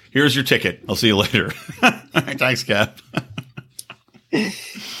gumdrops. Here's your ticket. I'll see you later. Thanks, Cap.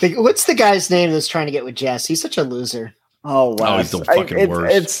 What's the guy's name that's trying to get with Jess? He's such a loser. Oh, wow. He's the fucking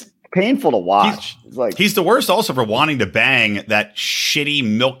worst. It's painful to watch. He's the worst also for wanting to bang that shitty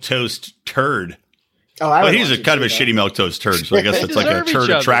milquetoast turd. Oh, he's a kind of a shitty milquetoast turd, so I guess it's like a turd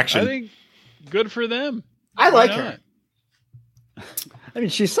attraction. I think good for them. I like her. I mean,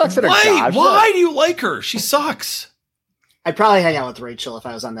 she sucks at her Why? job. Why do you like her? She sucks. I'd probably hang out with Rachel if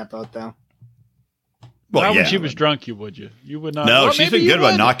I was on that boat, though. Well, not yeah. when she was drunk, you would. You would not. No, Well, she's maybe been you good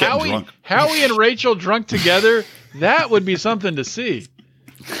about would. not getting drunk. Howie and Rachel drunk together, that would be something to see.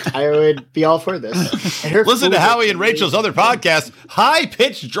 I would be all for this. Listen to Howie and Rachel's other podcast, High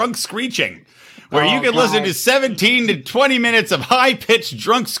Pitched Drunk Screeching, where you can listen to 17 to 20 minutes of high-pitched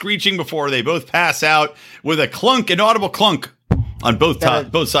drunk screeching before they both pass out with an audible clunk on both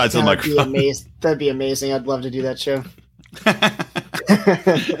sides of the microphone. That'd be amazing. I'd love to do that show.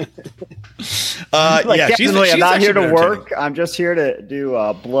 She's not here to work. I'm just here to do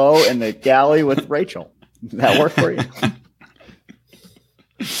a blow in the galley with Rachel. Does that work for you?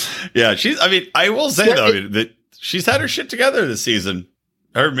 Yeah, I will say though that she's had her shit together this season.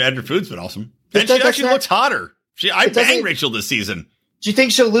 Her food's been awesome, and she actually looks hotter. I banged Rachel this season. Do you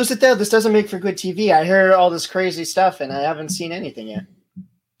think she'll lose it though? This doesn't make for good TV. I hear all this crazy stuff, and I haven't seen anything yet.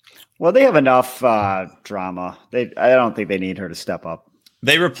 Well, they have enough drama. I don't think they need her to step up.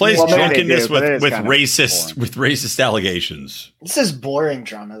 They replaced drunkenness with racist allegations. This is boring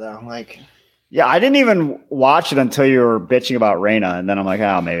drama though. Yeah, I didn't even watch it until you were bitching about Raina, and then I'm like,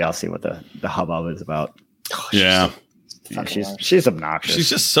 maybe I'll see what the hubbub is about. She's obnoxious. She's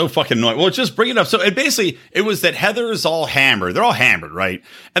just so fucking annoying. Well, just bring it up. So it was that Heather is all hammered. They're all hammered, right?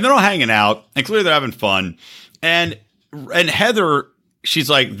 And they're all hanging out, and clearly they're having fun. And Heather, she's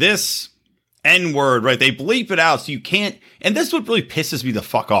like, this N-word, right? They bleep it out, so you can't. And this is what really pisses me the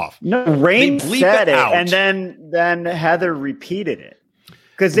fuck off. No, Rain said it, and then Heather repeated it.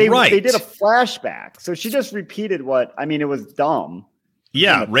 Because they did a flashback. So she just repeated it was dumb.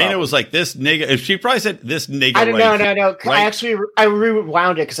 Yeah, Raina was like, this nigga. If she probably said this nigga. I don't know. No. Right? I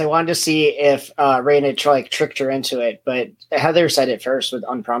rewound it because I wanted to see if Raina tricked her into it. But Heather said it first with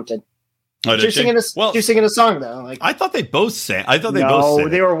unprompted. Oh, she's singing a song though. I thought they both sang.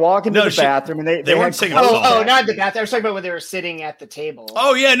 They were walking to the bathroom and they weren't singing a song. Oh, not the bathroom. I was talking about when they were sitting at the table.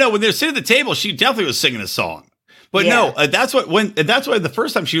 Oh yeah, no. When they were sitting at the table, she definitely was singing a song. But no, that's why the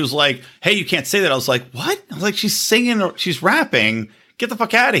first time she was like, "Hey, you can't say that." I was like, "What?" I was like, "She's singing, she's rapping. Get the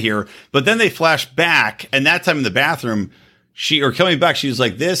fuck out of here." But then they flash back, and that time in the bathroom, coming back, she was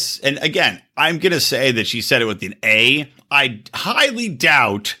like this. And again, I'm gonna say that she said it with an A. I highly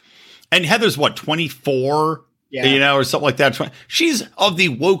doubt. And Heather's 24, or something like that. She's of the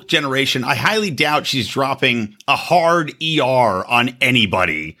woke generation. I highly doubt she's dropping a hard ER on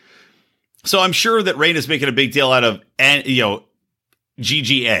anybody. So I'm sure that Raina's making a big deal out of, GGA.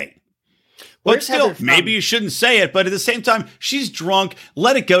 But still, maybe you shouldn't say it. But at the same time, she's drunk.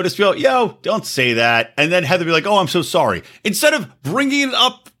 Let it go. Just be like, don't say that. And then Heather be like, I'm so sorry. Instead of bringing it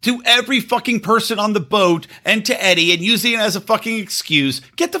up to every fucking person on the boat and to Eddie and using it as a fucking excuse,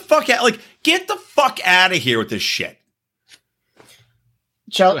 get the fuck out of here with this shit.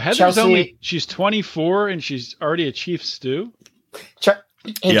 Heather's she's 24 and she's already a chief stew.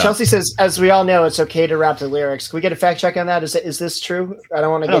 Chelsea says, as we all know, it's okay to rap the lyrics. Can we get a fact check on that? Is this true? I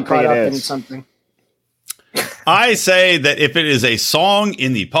don't want to get caught up in something. I say that if it is a song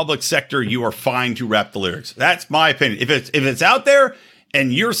in the public sector, you are fine to rap the lyrics. That's my opinion. If it's out there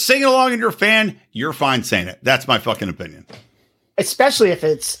and you're singing along and you're a fan, you're fine saying it. That's my fucking opinion. Especially if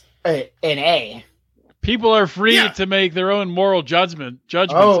it's an A. People are free to make their own moral judgments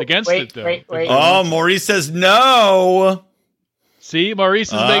against it, though. Wait. Oh, Maurice says no. See, Maurice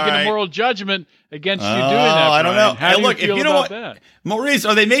is making a moral judgment against you doing that. I don't know. How do you feel about that? Maurice,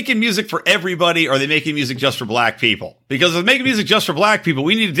 are they making music for everybody or are they making music just for black people? Because if they're making music just for black people,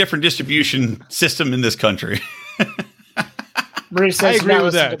 we need a different distribution system in this country. Maurice says, I agree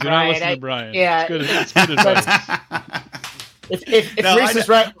with that. Do not listen to Brian. Yeah. It's good advice. If Maurice is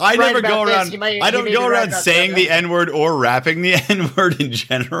right, I never go around. I don't go around saying the N-word or rapping the N-word in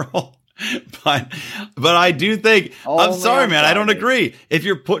general. But I do think, I'm sorry, man, I don't agree. If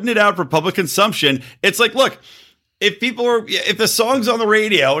you're putting it out for public consumption, it's like, look, if the song's on the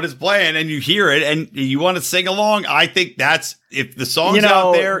radio and it's playing and you hear it and you want to sing along, I think if the song's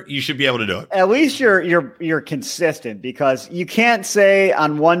out there, you should be able to do it. At least you're consistent, because you can't say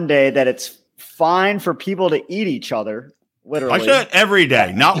on one day that it's fine for people to eat each other. Literally. I say it every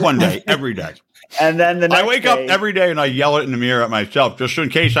day, not one day, every day. And then the next I wake up every day and I yell it in the mirror at myself just in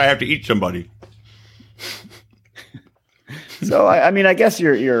case I have to eat somebody. So, I guess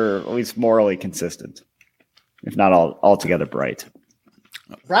you're at least morally consistent, if not altogether bright.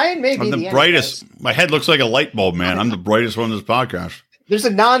 Brian may be I'm the brightest. My head looks like a light bulb, man. I'm the brightest one in this podcast. There's a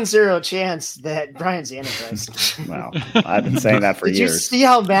non-zero chance that Brian's the Antichrist. Wow. I've been saying that for years. Did you see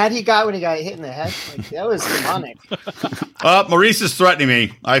how mad he got when he got hit in the head? That was demonic. Maurice is threatening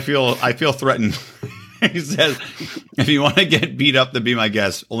me. I feel threatened. He says, if you want to get beat up, then be my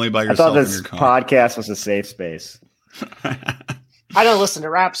guest. Only by I yourself thought in this your car. podcast was a safe space. I don't listen to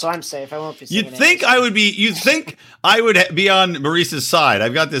rap, so I'm safe. I won't be singing. You'd think I would be on Maurice's side.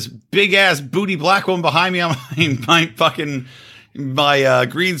 I've got this big ass booty black woman behind me on my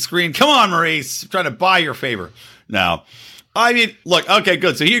green screen. Come on, Maurice. I'm trying to buy your favor. No. I mean, look, okay,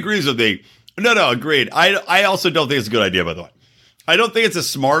 good. So he agrees with me. No, agreed. I also don't think it's a good idea, by the way. I don't think it's a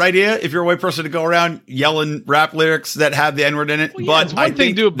smart idea if you're a white person to go around yelling rap lyrics that have the N-word in it. Well, yeah, but it's one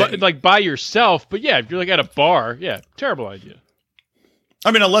thing to do it like by yourself, but yeah, if you're like at a bar, yeah, terrible idea.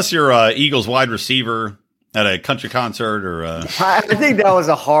 I mean, unless you're a Eagles wide receiver at a country concert or I think that was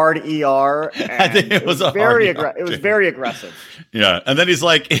a hard ER. I think it was very hard ER, it was very aggressive. Yeah, and then he's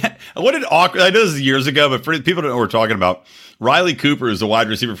like, what an awkward. I know this is years ago, but for people don't know what we're talking about. Riley Cooper is the wide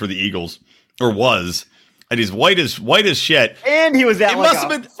receiver for the Eagles, or was, and he's white as shit. And he was at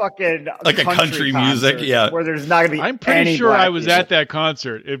fucking country music, yeah, where there's not going to be. I'm pretty sure I was at that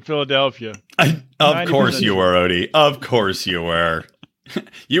concert in Philadelphia. Of course you were, Odie. Of course you were.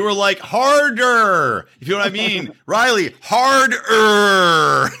 You were like, harder, if you know what I mean. Riley,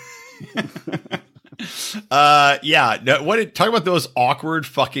 harder. Yeah. No, talk about those awkward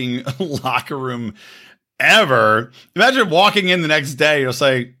fucking locker room ever. Imagine walking in the next day, you'll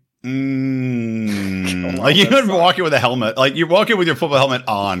say, like you've been walking with a helmet, like you're walking with your football helmet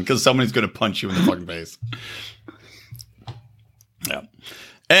on because somebody's going to punch you in the fucking face. Yeah.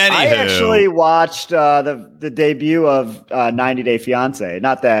 Anywho. I actually watched the debut of 90 Day Fiancé.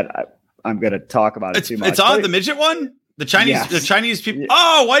 Not that I'm going to talk about it too much. It's on the midget one? The Chinese people.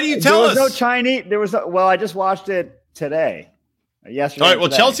 Oh, why do you tell us? There was no Chinese. Well, I just watched it today. Yesterday. All right. Well,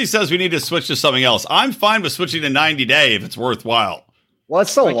 Chelsea says we need to switch to something else. I'm fine with switching to 90 Day if it's worthwhile. Well,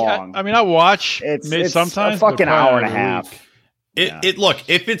 it's so long. I mean, I watch it's sometimes a fucking hour and a half. Look,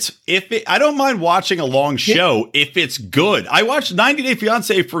 I don't mind watching a long show if it's good. I watched 90 Day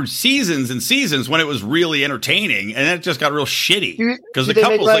Fiancé for seasons and seasons when it was really entertaining, and then it just got real shitty because the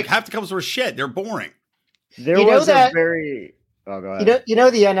couples, half the couples were shit. They're boring. There was a very. Oh, go ahead. You know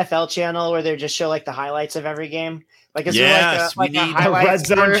the NFL channel where they just show like the highlights of every game. Like, is there like a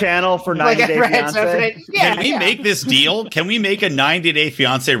redzone channel for 90 Day Fiancé? Can we make this deal? Can we make a 90 Day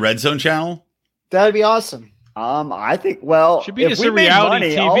Fiancé redzone channel? That would be awesome. I think, well, should be just a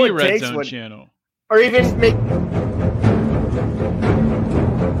reality TV red zone channel. Or even make.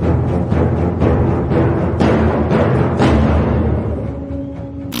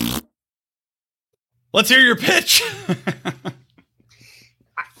 Let's hear your pitch.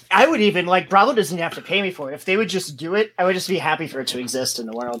 I would even Bravo doesn't have to pay me for it. If they would just do it, I would just be happy for it to exist in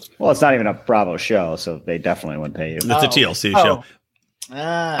the world. Well, it's not even a Bravo show, so they definitely wouldn't pay you. It's a TLC show.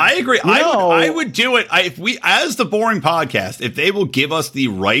 I agree. I would do it. If we, as the Boring Podcast, if they will give us the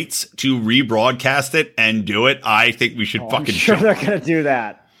rights to rebroadcast it and do it, I think we should fucking. I'm sure they're going to do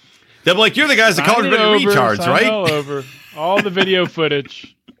that. They're like, you're the guys that call everybody retards, right? All the video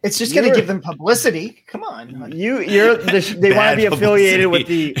footage. It's just going to give them publicity. Come on, they want to be affiliated with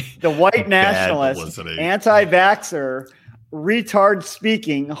the white nationalist, anti-vaxxer, retard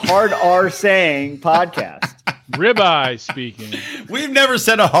speaking, hard R saying podcast. Ribeye speaking. We've never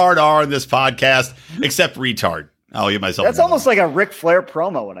said a hard R in this podcast except retard. I'll give myself. That's almost like a Ric Flair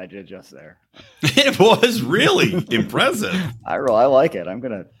promo. What I did just there. It was really impressive. I like it. I'm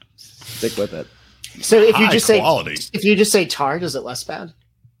gonna stick with it. So if you just say tar, is it less bad?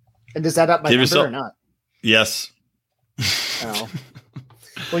 And does that up my number or not? Yes. Oh.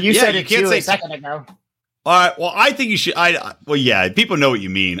 Well, you said it too a second ago. All right. Well, I think you should. People know what you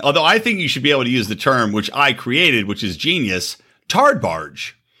mean. Although I think you should be able to use the term which I created, which is genius, tard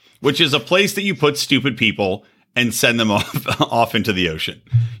barge, which is a place that you put stupid people and send them off into the ocean.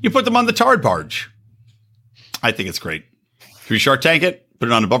 You put them on the tard barge. I think it's great. Should we Shark Tank it? Put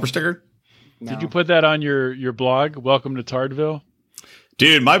it on a bumper sticker? No. Did you put that on your blog? Welcome to Tardville.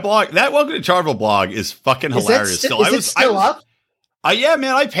 Dude, my blog, that Welcome to Tardville blog is fucking hilarious. Is it still up? Yeah,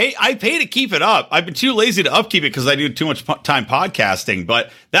 man, I pay to keep it up. I've been too lazy to upkeep it because I do too much time podcasting.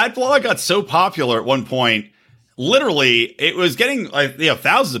 But that blog got so popular at one point, literally, it was getting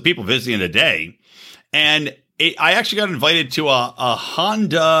thousands of people visiting a day. And I actually got invited to a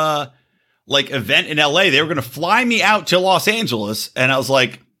Honda event in LA. They were going to fly me out to Los Angeles, and I was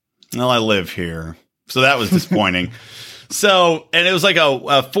like, well, I live here, so that was disappointing. So, and it was like a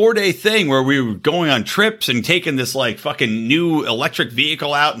 4-day thing where we were going on trips and taking this fucking new electric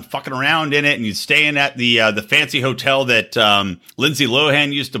vehicle out and fucking around in it. And you'd staying at the fancy hotel that Lindsay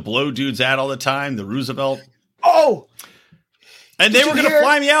Lohan used to blow dudes at all the time, the Roosevelt. Oh, and they were going to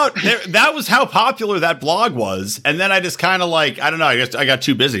fly me out. That was how popular that blog was. And then I just kind of I don't know. I guess I got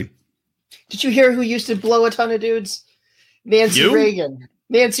too busy. Did you hear who used to blow a ton of dudes? Nancy Reagan.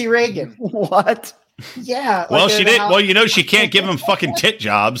 Nancy Reagan. What? Yeah. Well, she did. Well, she can't give him fucking tit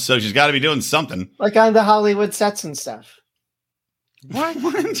jobs, so she's got to be doing something. Like on the Hollywood sets and stuff. What?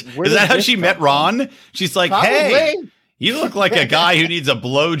 Is that how she met Ron? She's like, Probably. Hey, you look like a guy who needs a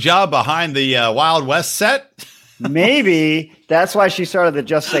blowjob behind the Wild West set. Maybe that's why she started the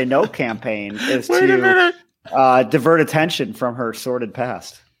Just Say No campaign, is to divert attention from her sordid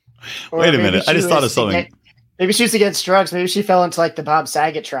past. Wait a minute. I just thought of something. Maybe she was against drugs. Maybe she fell into like the Bob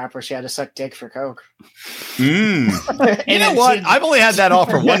Saget trap where she had to suck dick for coke. You know what? I've only had that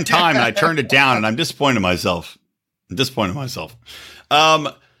offer one time and I turned it down and I'm disappointed in myself. By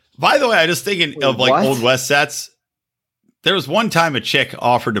the way, I just thinking of like Old West sets. There was one time a chick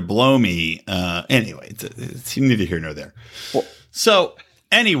offered to blow me. Anyway, it's neither here nor there. Well, so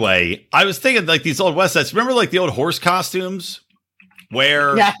anyway, I was thinking like these Old West sets. Remember like the old horse costumes?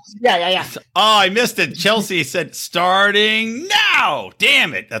 Where? Yeah. Oh, I missed it. Chelsea said starting now.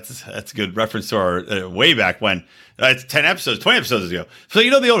 Damn it. That's a good reference to our way back when. It's 20 episodes ago. So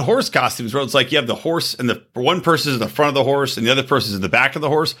you know the old horse costumes where it's like you have the horse and the one person is in the front of the horse and the other person is in the back of the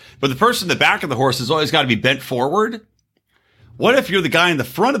horse. But the person in the back of the horse has always got to be bent forward. What if you're the guy in the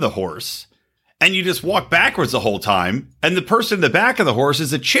front of the horse and you just walk backwards the whole time and the person in the back of the horse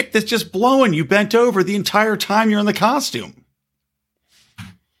is a chick that's just blowing you bent over the entire time you're in the costume?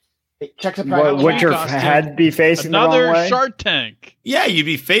 Check the would your head be facing another the wrong way? Shark Tank? Yeah, you'd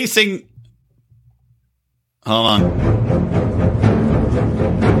be facing. Hold on.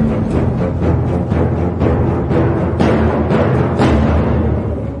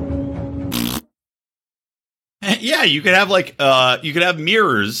 Yeah, you could have you could have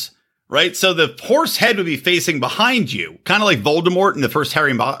mirrors, right? So the horse head would be facing behind you, kind of like Voldemort in the first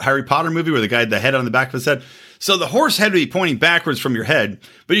Harry Potter movie where the guy had the head on the back of his head. So the horse head would be pointing backwards from your head,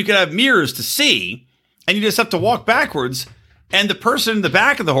 but you could have mirrors to see, and you just have to walk backwards. And the person in the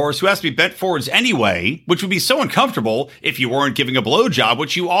back of the horse who has to be bent forwards anyway, which would be so uncomfortable if you weren't giving a blowjob,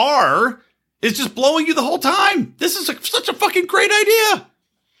 which you are, is just blowing you the whole time. This is such a fucking great idea.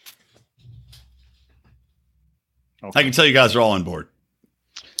 Okay. I can tell you guys are all on board.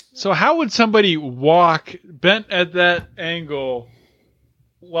 So how would somebody walk bent at that angle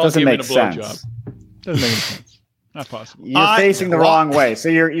while Doesn't giving make a blowjob? sense. Doesn't make any sense. Not possible. You're facing the wrong way, so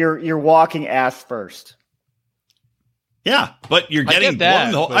you're walking ass first. Yeah, but you're getting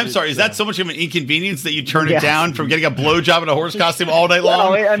blown the whole. I'm sorry, is that so much of an inconvenience that you turn it down from getting a blowjob in a horse costume all night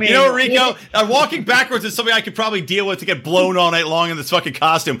long? I mean, you know what, Rico? Walking backwards is something I could probably deal with to get blown all night long in this fucking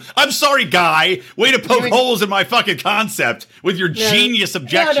costume. I'm sorry, guy. Way to poke holes in my fucking concept with your genius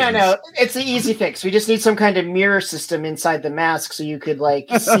objections. No. It's the easy fix. We just need some kind of mirror system inside the mask so you could like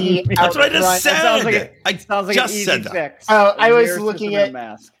see. That's what I just said. I just said that. Fix. Oh, I was looking at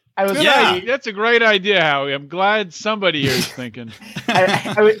mask. That's a great idea, Howie. I'm glad somebody here is thinking.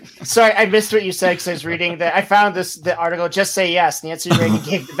 Sorry, I missed what you said because I was reading that. I found the article. Just say yes. Nancy Reagan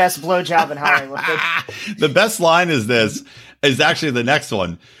gave the best blowjob in Hollywood. The best line is actually the next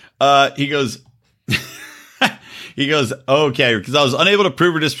one. He goes, okay, because I was unable to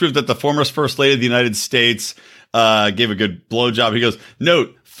prove or disprove that the former first lady of the United States gave a good blowjob. He goes,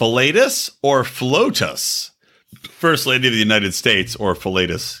 note, filatus or flotus? First lady of the United States or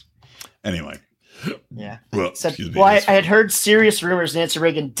filatus. Anyway. Yeah. Well, I had heard serious rumors Nancy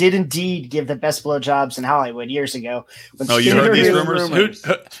Reagan did indeed give the best blowjobs in Hollywood years ago. You heard these rumors? Where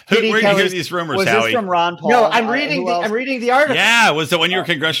did you hear these rumors, was Howie? This from Ron Paul? No, I'm reading the article. Yeah, was it when you were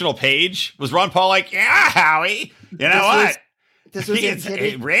congressional page? Was Ron Paul like, yeah, Howie, you know what? This was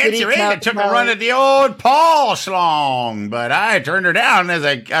Nancy Reagan took a run at the old Paul schlong, but I turned her down as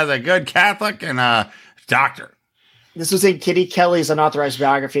a good Catholic and a doctor. This was in Kitty Kelly's unauthorized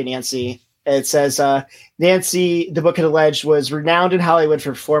biography of Nancy. It says, Nancy, the book had alleged, was renowned in Hollywood for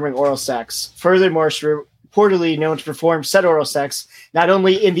performing oral sex. Furthermore, she reportedly known to perform said oral sex not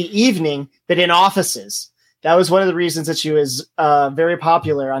only in the evening, but in offices. That was one of the reasons that she was very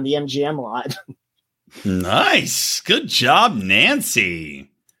popular on the MGM lot. Nice. Good job, Nancy.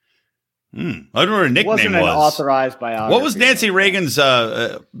 I wonder what her nickname wasn't an authorized biography. What was Nancy Reagan's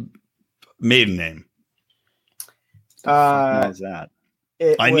maiden name? How's that?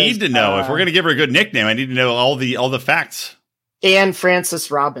 I need to know. If we're going to give her a good nickname, I need to know all the facts. Anne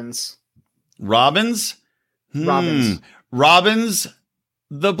Frances Robbins. Robbins? Robbins,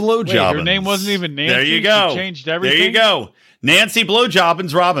 the blowjob. Her name wasn't even Nancy. There you go. She changed everything. There you go. Nancy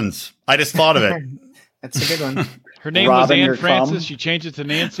Blowjobbins Robbins. I just thought of it. That's a good one. Her name was Anne Frances. She changed it to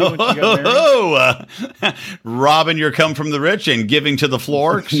Nancy when she got married. Robbing your cum from the rich and giving to the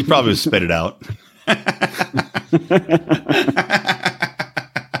floor. She probably spit it out.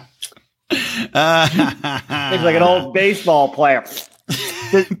 Looks like an old baseball player.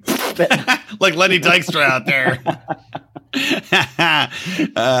 Like Lenny Dykstra out there.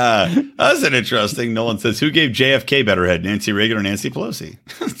 That's an interesting. Nolan says, who gave JFK better head, Nancy Reagan or Nancy Pelosi?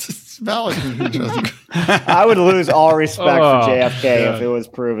 It's valid. I would lose all respect for JFK God. if it was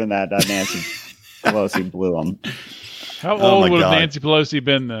proven that Nancy Pelosi blew him. How old would have Nancy Pelosi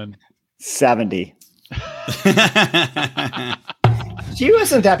been then? 70. She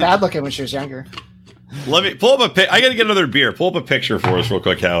wasn't that bad looking when she was younger. Let me pull up a pic. I got to get another beer. Pull up a picture for us real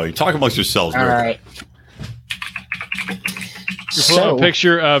quick, Howie. Talk amongst yourselves. All right. You're pulling a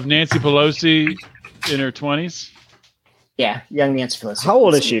picture of Nancy Pelosi in her 20s? Yeah, young Nancy Pelosi. How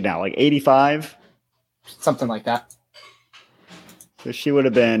old is she now? Like 85? Something like that. So she would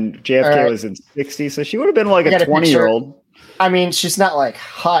have been, JFK was in 60, so she would have been like a 20-year-old. I mean, she's not like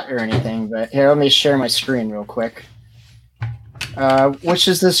hot or anything, but here, let me share my screen real quick. Which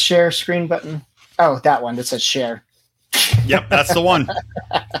is this share screen button? Oh, that one that says share. Yep, that's the one.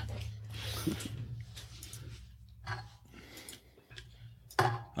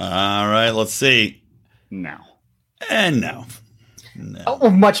 All right, let's see. No. And no. Oh,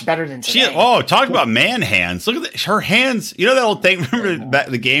 much better than today. Talk about man hands. Look at her hands. You know that old thing? Remember back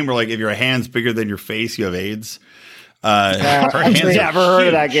the game where, like, if your hand's bigger than your face, you have AIDS? Her hands I've never heard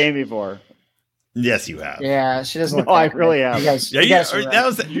of that huge. game before. Yes, you have. Yeah, she doesn't look No, I that really good. have. You guys, Yeah, you guys that are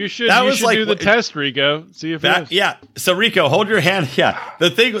was right. You should like do the test, Rico. See if it is. Yeah. So Rico, hold your hand. Yeah.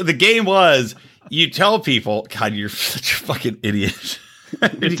 The game was you tell people, God, you're such a fucking idiot.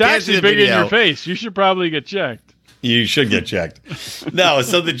 It's actually bigger than your face. You should probably get checked. You should get checked. No,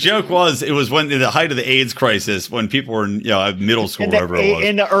 so the joke was, it was when in the height of the AIDS crisis, when people were in middle school, whatever it was.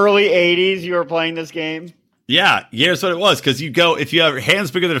 In the early 80s, you were playing this game? Yeah, here's what it was. Because you go, if you have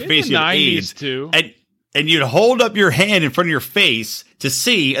hands bigger than a face, you have AIDS. Too. And you'd hold up your hand in front of your face to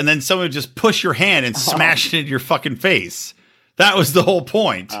see, and then someone would just push your hand and smash it into your fucking face. That was the whole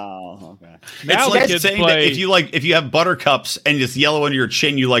point. Oh, okay. Now It's like kids saying play- that if you have buttercups and just yellow under your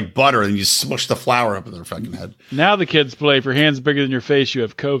chin, you like butter, and you smush the flour up in their fucking head. Now the kids play, for hands bigger than your face, you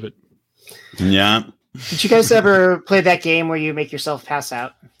have COVID. Yeah. Did you guys ever play that game where you make yourself pass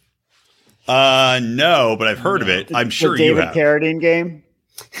out? No, but I've heard of it. I'm sure the you David have. Carradine game?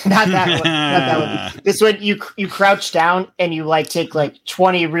 Not that one. Not that one. This one, you crouch down and you like take like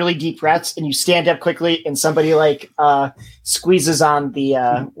 20 really deep breaths, and you stand up quickly, and somebody like squeezes on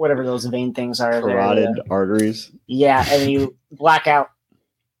the whatever those vein things are. Carotid arteries. Yeah, and you black out.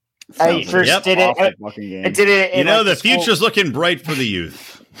 I first did it. I did it. In, the future's looking bright for the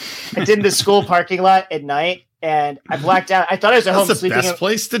youth. I did in the school parking lot at night, and I blacked out. I thought I was at home That's the sleeping. best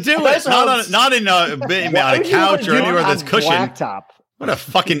place to do it. Not in a couch or anywhere that's cushioned. Blacktop. What a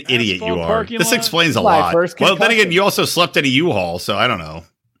fucking idiot you are. parking This lot? explains a My lot. first Well, then again, concussion. you also slept at a U-Haul, so I don't know.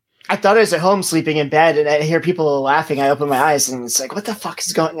 I thought I was at home sleeping in bed, and I hear people laughing. I open my eyes, and it's like, what the fuck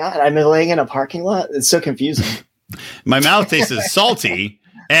is going on? I'm laying in a parking lot. It's so confusing. My mouth tasted salty,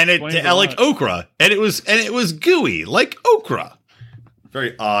 and it Explains a like lot. okra, and it was gooey like okra.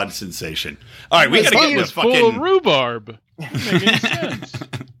 Very odd sensation. All right, we got to It get was this full of fucking. rhubarb. Doesn't make any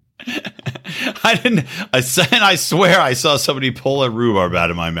sense. I swear I saw somebody pull a rhubarb out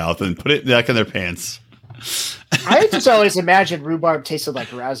of my mouth and put it back in their pants. I just always imagined rhubarb tasted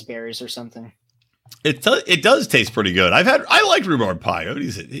like raspberries or something. It does taste pretty good. I like rhubarb pie. I've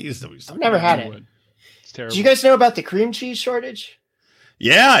never had it. It's terrible. Did you guys know about the cream cheese shortage?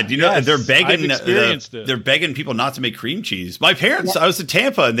 Yeah, do you know Yes, they're begging? I've experienced it. They're begging people not to make cream cheese. My parents, I was in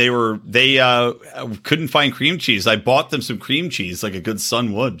Tampa, and they couldn't find cream cheese. I bought them some cream cheese, like a good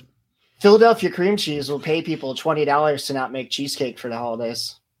son would. Philadelphia cream cheese will pay people $20 to not make cheesecake for the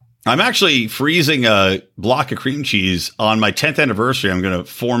holidays. I'm actually freezing a block of cream cheese on my 10th anniversary. I'm going to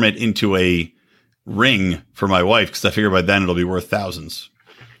form it into a ring for my wife because I figure by then it'll be worth thousands.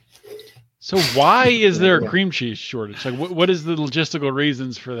 So why is there a cream cheese shortage? Like, what is the logistical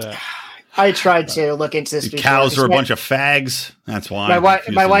reasons for that? I tried to look into this. The before. cows are a bunch of fags. That's why.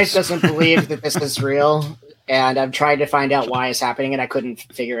 My wife doesn't believe that this is real, and I'm trying to find out why it's happening, and I couldn't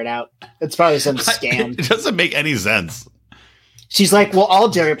figure it out. It's probably some scam. It doesn't make any sense. She's like, well, all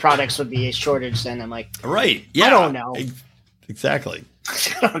dairy products would be a shortage then. I'm like, Right. Yeah. I don't know. Exactly. I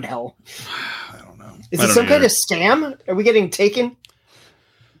don't know. I don't know. Is I it don't some kind either. of scam? Are we getting taken?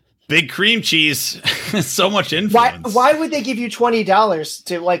 Big cream cheese? So much influence. Why would they give you $20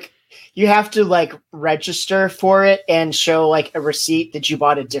 to like? You have to like register for it and show like a receipt that you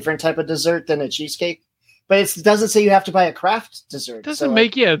bought a different type of dessert than a cheesecake. But it doesn't say you have to buy a craft dessert. It doesn't So,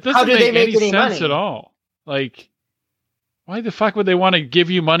 make it how doesn't do they make make any any sense money? at all. Like, why the fuck would they want to give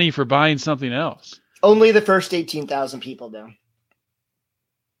you money for buying something else? only the first 18,000 people do.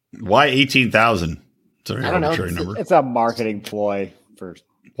 Why 18,000? Sorry, I don't know. arbitrary number. It's a marketing ploy for.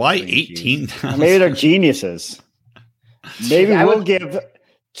 Why cream cheese. 18,000? Maybe they're geniuses. Maybe we'll give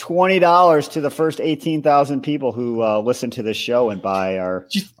 $20 to the first 18,000 people who listen to this show and buy our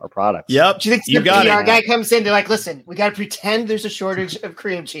products. Yep. Do you think the PR guy comes in? They're like, "Listen, we got to pretend there's a shortage of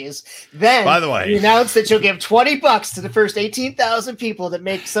cream cheese." Then, by the way, you announce that you'll give $20 to the first 18,000 people that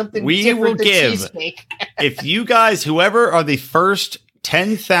make something different than cheesecake. If you guys, whoever are the first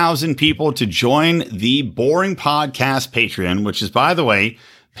 10,000 people to join the Boring Podcast Patreon, which is, by the way,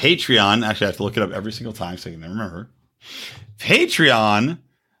 Patreon. Actually, I have to look it up every single time so I can never remember.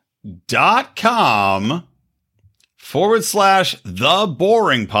 Patreon.com/The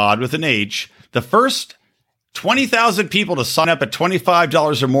Boring Pod with an H. The first 20,000 people to sign up at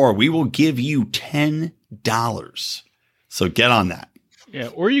 $25 or more, we will give you $10. So get on that. Yeah,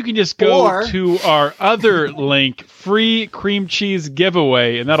 or you can just go to our other link, free cream cheese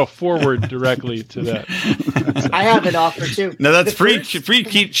giveaway, and that'll forward directly to that. I have an offer too. No, that's free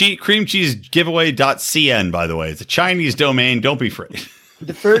cream cheese giveaway.cn, by the way. It's a Chinese domain. Don't be afraid.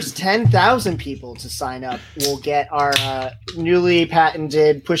 The first 10,000 people to sign up will get our newly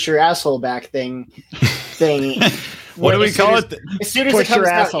patented push your asshole back thing. What do we call it? As soon as Push it comes your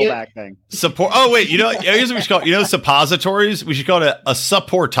out, asshole back thing. Support. Oh wait, here's what we should call it. Suppositories. We should call it a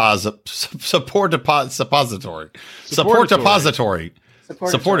supportatory.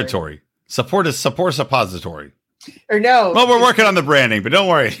 Support suppository. Or no. Well, we're working on the branding, but don't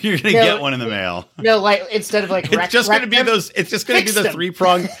worry, you're gonna get one in the mail. No, like instead of like it's just gonna be those. It's just gonna be the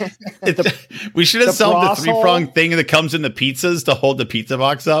 3-prong. We should have sold the 3-prong thing that comes in the pizzas to hold the pizza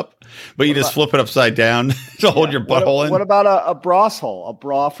box up, but you just flip it upside down to hold your butthole in. What about a bras hole? A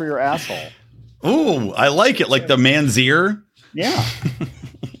bra for your asshole? Ooh, I like it, like the man's ear. Yeah.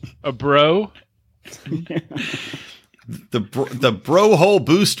 A bro. The bro hole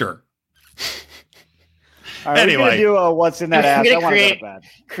booster. All right, anyway, do what's in that ass. I want to go to bed.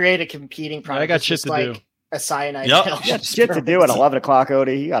 Create a competing product. I got shit to do. A cyanide. Yep. pill. You got shit to do at 11 o'clock,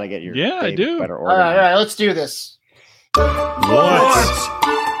 Odie. You got to get your I do. better All organized. right, let's do this. What?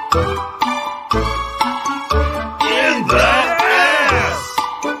 In that ass?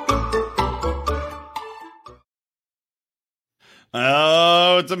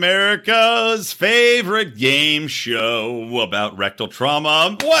 Oh, it's America's favorite game show about rectal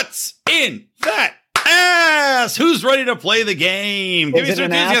trauma. What's in that ass? Who's ready to play the game? Give me some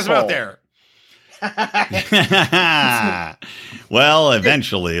enthusiasm out there. Well,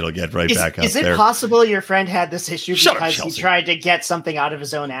 eventually it'll get back up there. Is it possible your friend had this issue because he tried to get something out of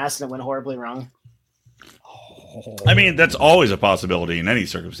his own ass and it went horribly wrong? I mean, that's always a possibility in any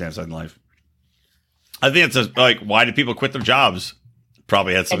circumstance in life. I think it's like, why did people quit their jobs?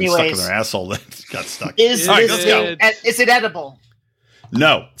 Probably had something stuck in their asshole that got stuck. All right, let's go. Is it edible?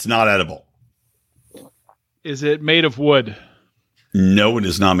 No, it's not edible. Is it made of wood? No, it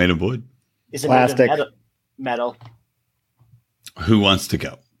is not made of wood. Is it plastic? Made of metal? Who wants to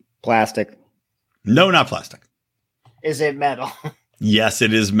go? Plastic. No, not plastic. Is it metal? Yes,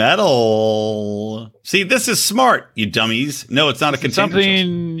 it is metal. See, this is smart, you dummies. No, it's not a container.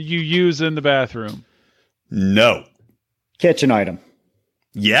 Something you use in the bathroom. No. Kitchen item.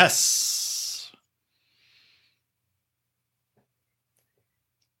 Yes.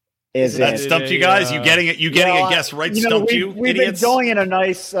 That stumped you guys? You getting it? You getting a guess right? Stumped you, we've idiots? Been going in a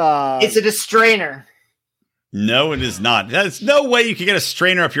nice. Is it a strainer? No, it is not. There's no way you can get a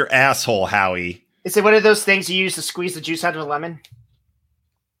strainer up your asshole, Howie. Is it one of those things you use to squeeze the juice out of a lemon?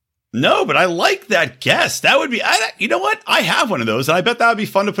 No, but I like that guess. That would be. You know what? I have one of those, and I bet that would be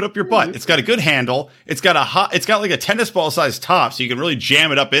fun to put up your butt. It's got a good handle. It's got like a tennis ball sized top, so you can really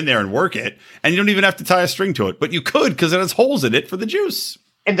jam it up in there and work it. And you don't even have to tie a string to it, but you could because it has holes in it for the juice.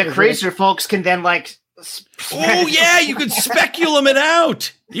 And the crazier folks can then oh yeah, you could speculum it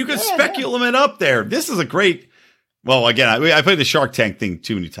out. You could speculum it up there. This is a great. Well, again, I played the Shark Tank thing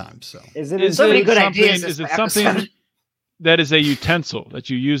too many times. So is it something that is a utensil that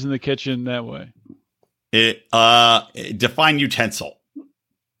you use in the kitchen that way? Define utensil.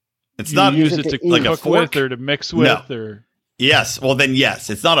 It's you not use it to like cook a fork with or to mix with or. Yes, well then yes,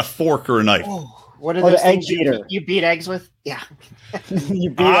 it's not a fork or a knife. Oh. What are those things you beat eggs with? Yeah. You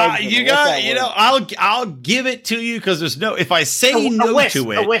beat eggs with you got, I'll give it to you because there's no, if I say no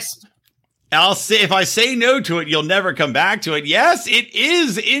to it, a wisp. I'll say, if I say no to it, you'll never come back to it. Yes, it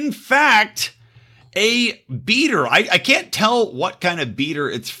is in fact a beater. I can't tell what kind of beater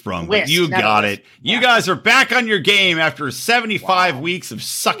it's from, but you got it. You guys are back on your game after 75 weeks of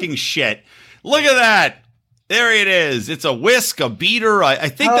sucking shit. Look at that. There it is. It's a whisk, a beater. I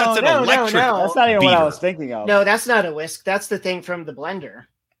think that's an electric. No. That's not even beater. what I was thinking of. No, that's not a whisk. That's the thing from the blender.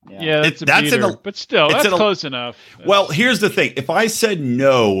 Yeah, that's beater, but still, that's close enough. Well, here's the thing. If I said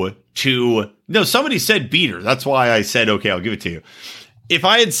no, somebody said beater. That's why I said, okay, I'll give it to you. If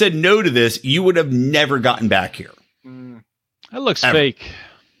I had said no to this, you would have never gotten back here. That looks fake.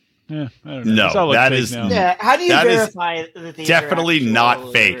 Yeah, I don't know. No, that is now. Yeah. How do you verify that these definitely are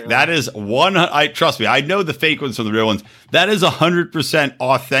not fake? real? That is trust me. I know the fake ones from the real ones. That is 100%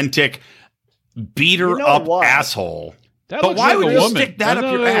 authentic beater up asshole. That but why like would a you woman. stick that up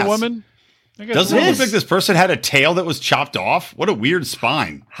your like ass? A woman? Doesn't it look like this person had a tail that was chopped off? What a weird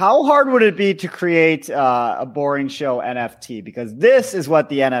spine. How hard would it be to create a boring show NFT? Because this is what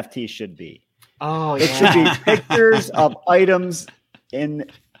the NFT should be. Oh, it should be pictures of items in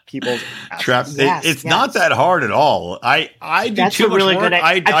people's traps. It's not that hard at all. I do That's too much really work. good.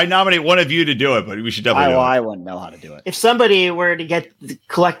 I nominate one of you to do it, but we should definitely. I wouldn't know how to do it. If somebody were to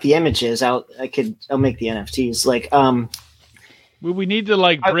collect the images, I'll make the NFTs. Like, we need to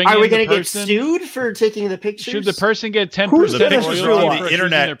bring. Are we going to get sued for taking the pictures? Should the person get 10%? The pictures are on the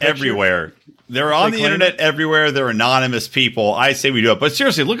internet everywhere. They're on the internet everywhere. They're anonymous people. I say we do it, but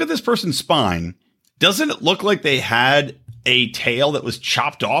seriously, look at this person's spine. Doesn't it look like they had a tail that was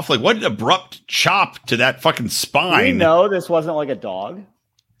chopped off? Like, what an abrupt chop to that fucking spine. We know this wasn't like a dog.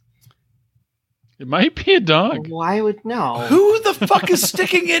 It might be a dog. Why would no? Who the fuck is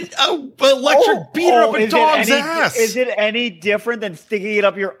sticking in an electric beater up a dog's ass? Is it any different than sticking it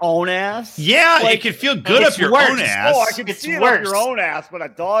up your own ass? Yeah, it could feel good up your own ass. Oh, I can see it up your own ass, but a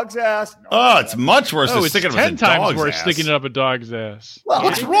dog's ass? No, it's much worse than sticking it up a 10 times dog's worse ass. sticking it up a dog's ass. Well,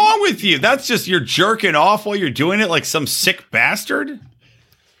 what's wrong with you? That's just you're jerking off while you're doing it like some sick bastard.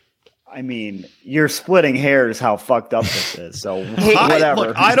 I mean, you're splitting hairs how fucked up this is. So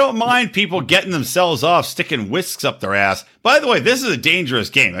whatever. I don't mind people getting themselves off sticking whisks up their ass. By the way, this is a dangerous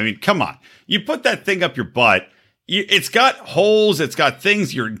game. I mean, come on. You put that thing up your butt. It's got holes. It's got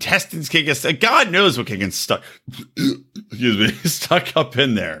things. Your intestines can get God knows what can get stuck. Excuse me, stuck up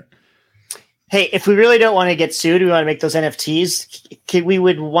in there. Hey, if we really don't want to get sued, we want to make those NFTs. We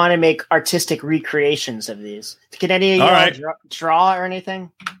would want to make artistic recreations of these. Can any of you draw or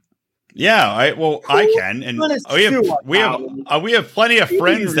anything? Yeah, I can, and we have plenty of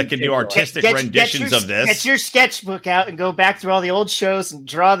friends that can do artistic renditions of this. Get your sketchbook out and go back through all the old shows and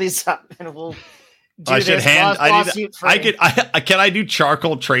draw these up, and we'll. Can I do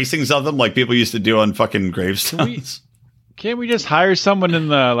charcoal tracings of them like people used to do on fucking gravestones? Can't we just hire someone in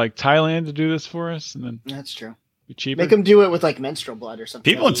Thailand to do this for us, and then that's true. Cheaper. Make them do it with menstrual blood or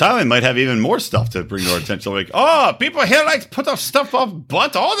something. People in Thailand might have even more stuff to bring to our attention. Like, people here put off stuff off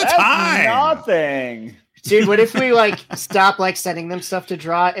butt all the time. Nothing. Dude, what if we stop sending them stuff to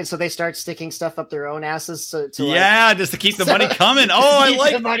draw, and so they start sticking stuff up their own asses? Just to keep the money coming.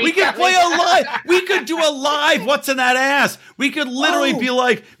 We could play a live. We could do a live. What's in that ass? We could literally be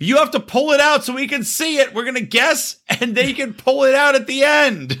like, you have to pull it out so we can see it. We're gonna guess, and they can pull it out at the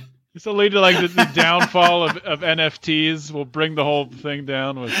end. This will lead to the downfall of NFTs. We'll bring the whole thing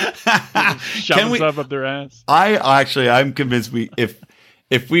down with shoving stuff up their ass. I'm convinced if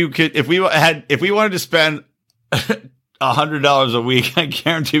we wanted to spend $100 a week, I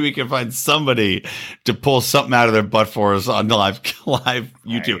guarantee we can find somebody to pull something out of their butt for us on live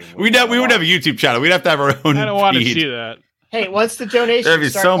YouTube. We would have a YouTube channel. We'd have to have our own. I don't want to see that. Hey, once the donations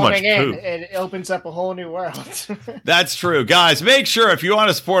start coming in, poop. It opens up a whole new world. That's true. Guys, make sure if you want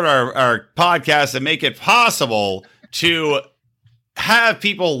to support our podcast and make it possible to have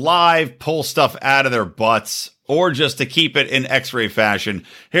people live pull stuff out of their butts or just to keep it in X-ray fashion,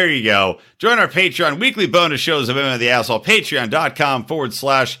 here you go. Join our Patreon weekly bonus shows of Emma the Asshole.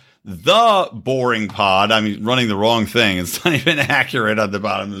 Patreon.com/The Boring Pod. I'm running the wrong thing. It's not even accurate on the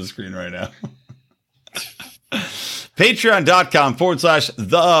bottom of the screen right now.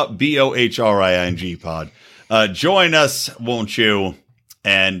 Patreon.com/the BOHRING pod. Join us, won't you?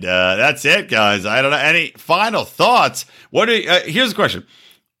 And that's it, guys. I don't know. Any final thoughts? Here's the question.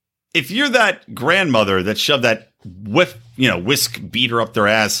 If you're that grandmother that shoved that whisk beater up their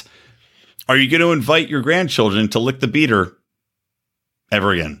ass, are you going to invite your grandchildren to lick the beater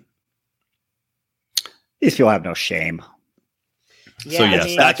ever again? These people have no shame. Yeah, so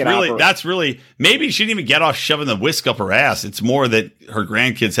yes, that's really maybe she didn't even get off shoving the whisk up her ass. It's more that her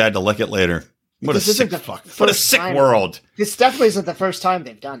grandkids had to lick it later. What a sick fuck! What a sick world! This definitely isn't the first time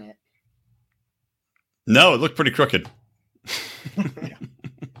they've done it. No, it looked pretty crooked.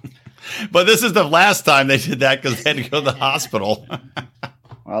 But this is the last time they did that because they had to go to the hospital.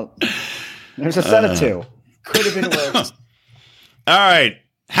 Well, there's a set of two. Could have been worse. All right,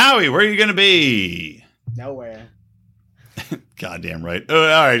 Howie, where are you going to be? Nowhere. Goddamn right. All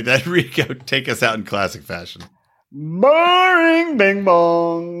right, then Rico, take us out in classic fashion. Boring, bing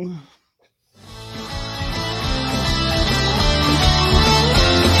bong.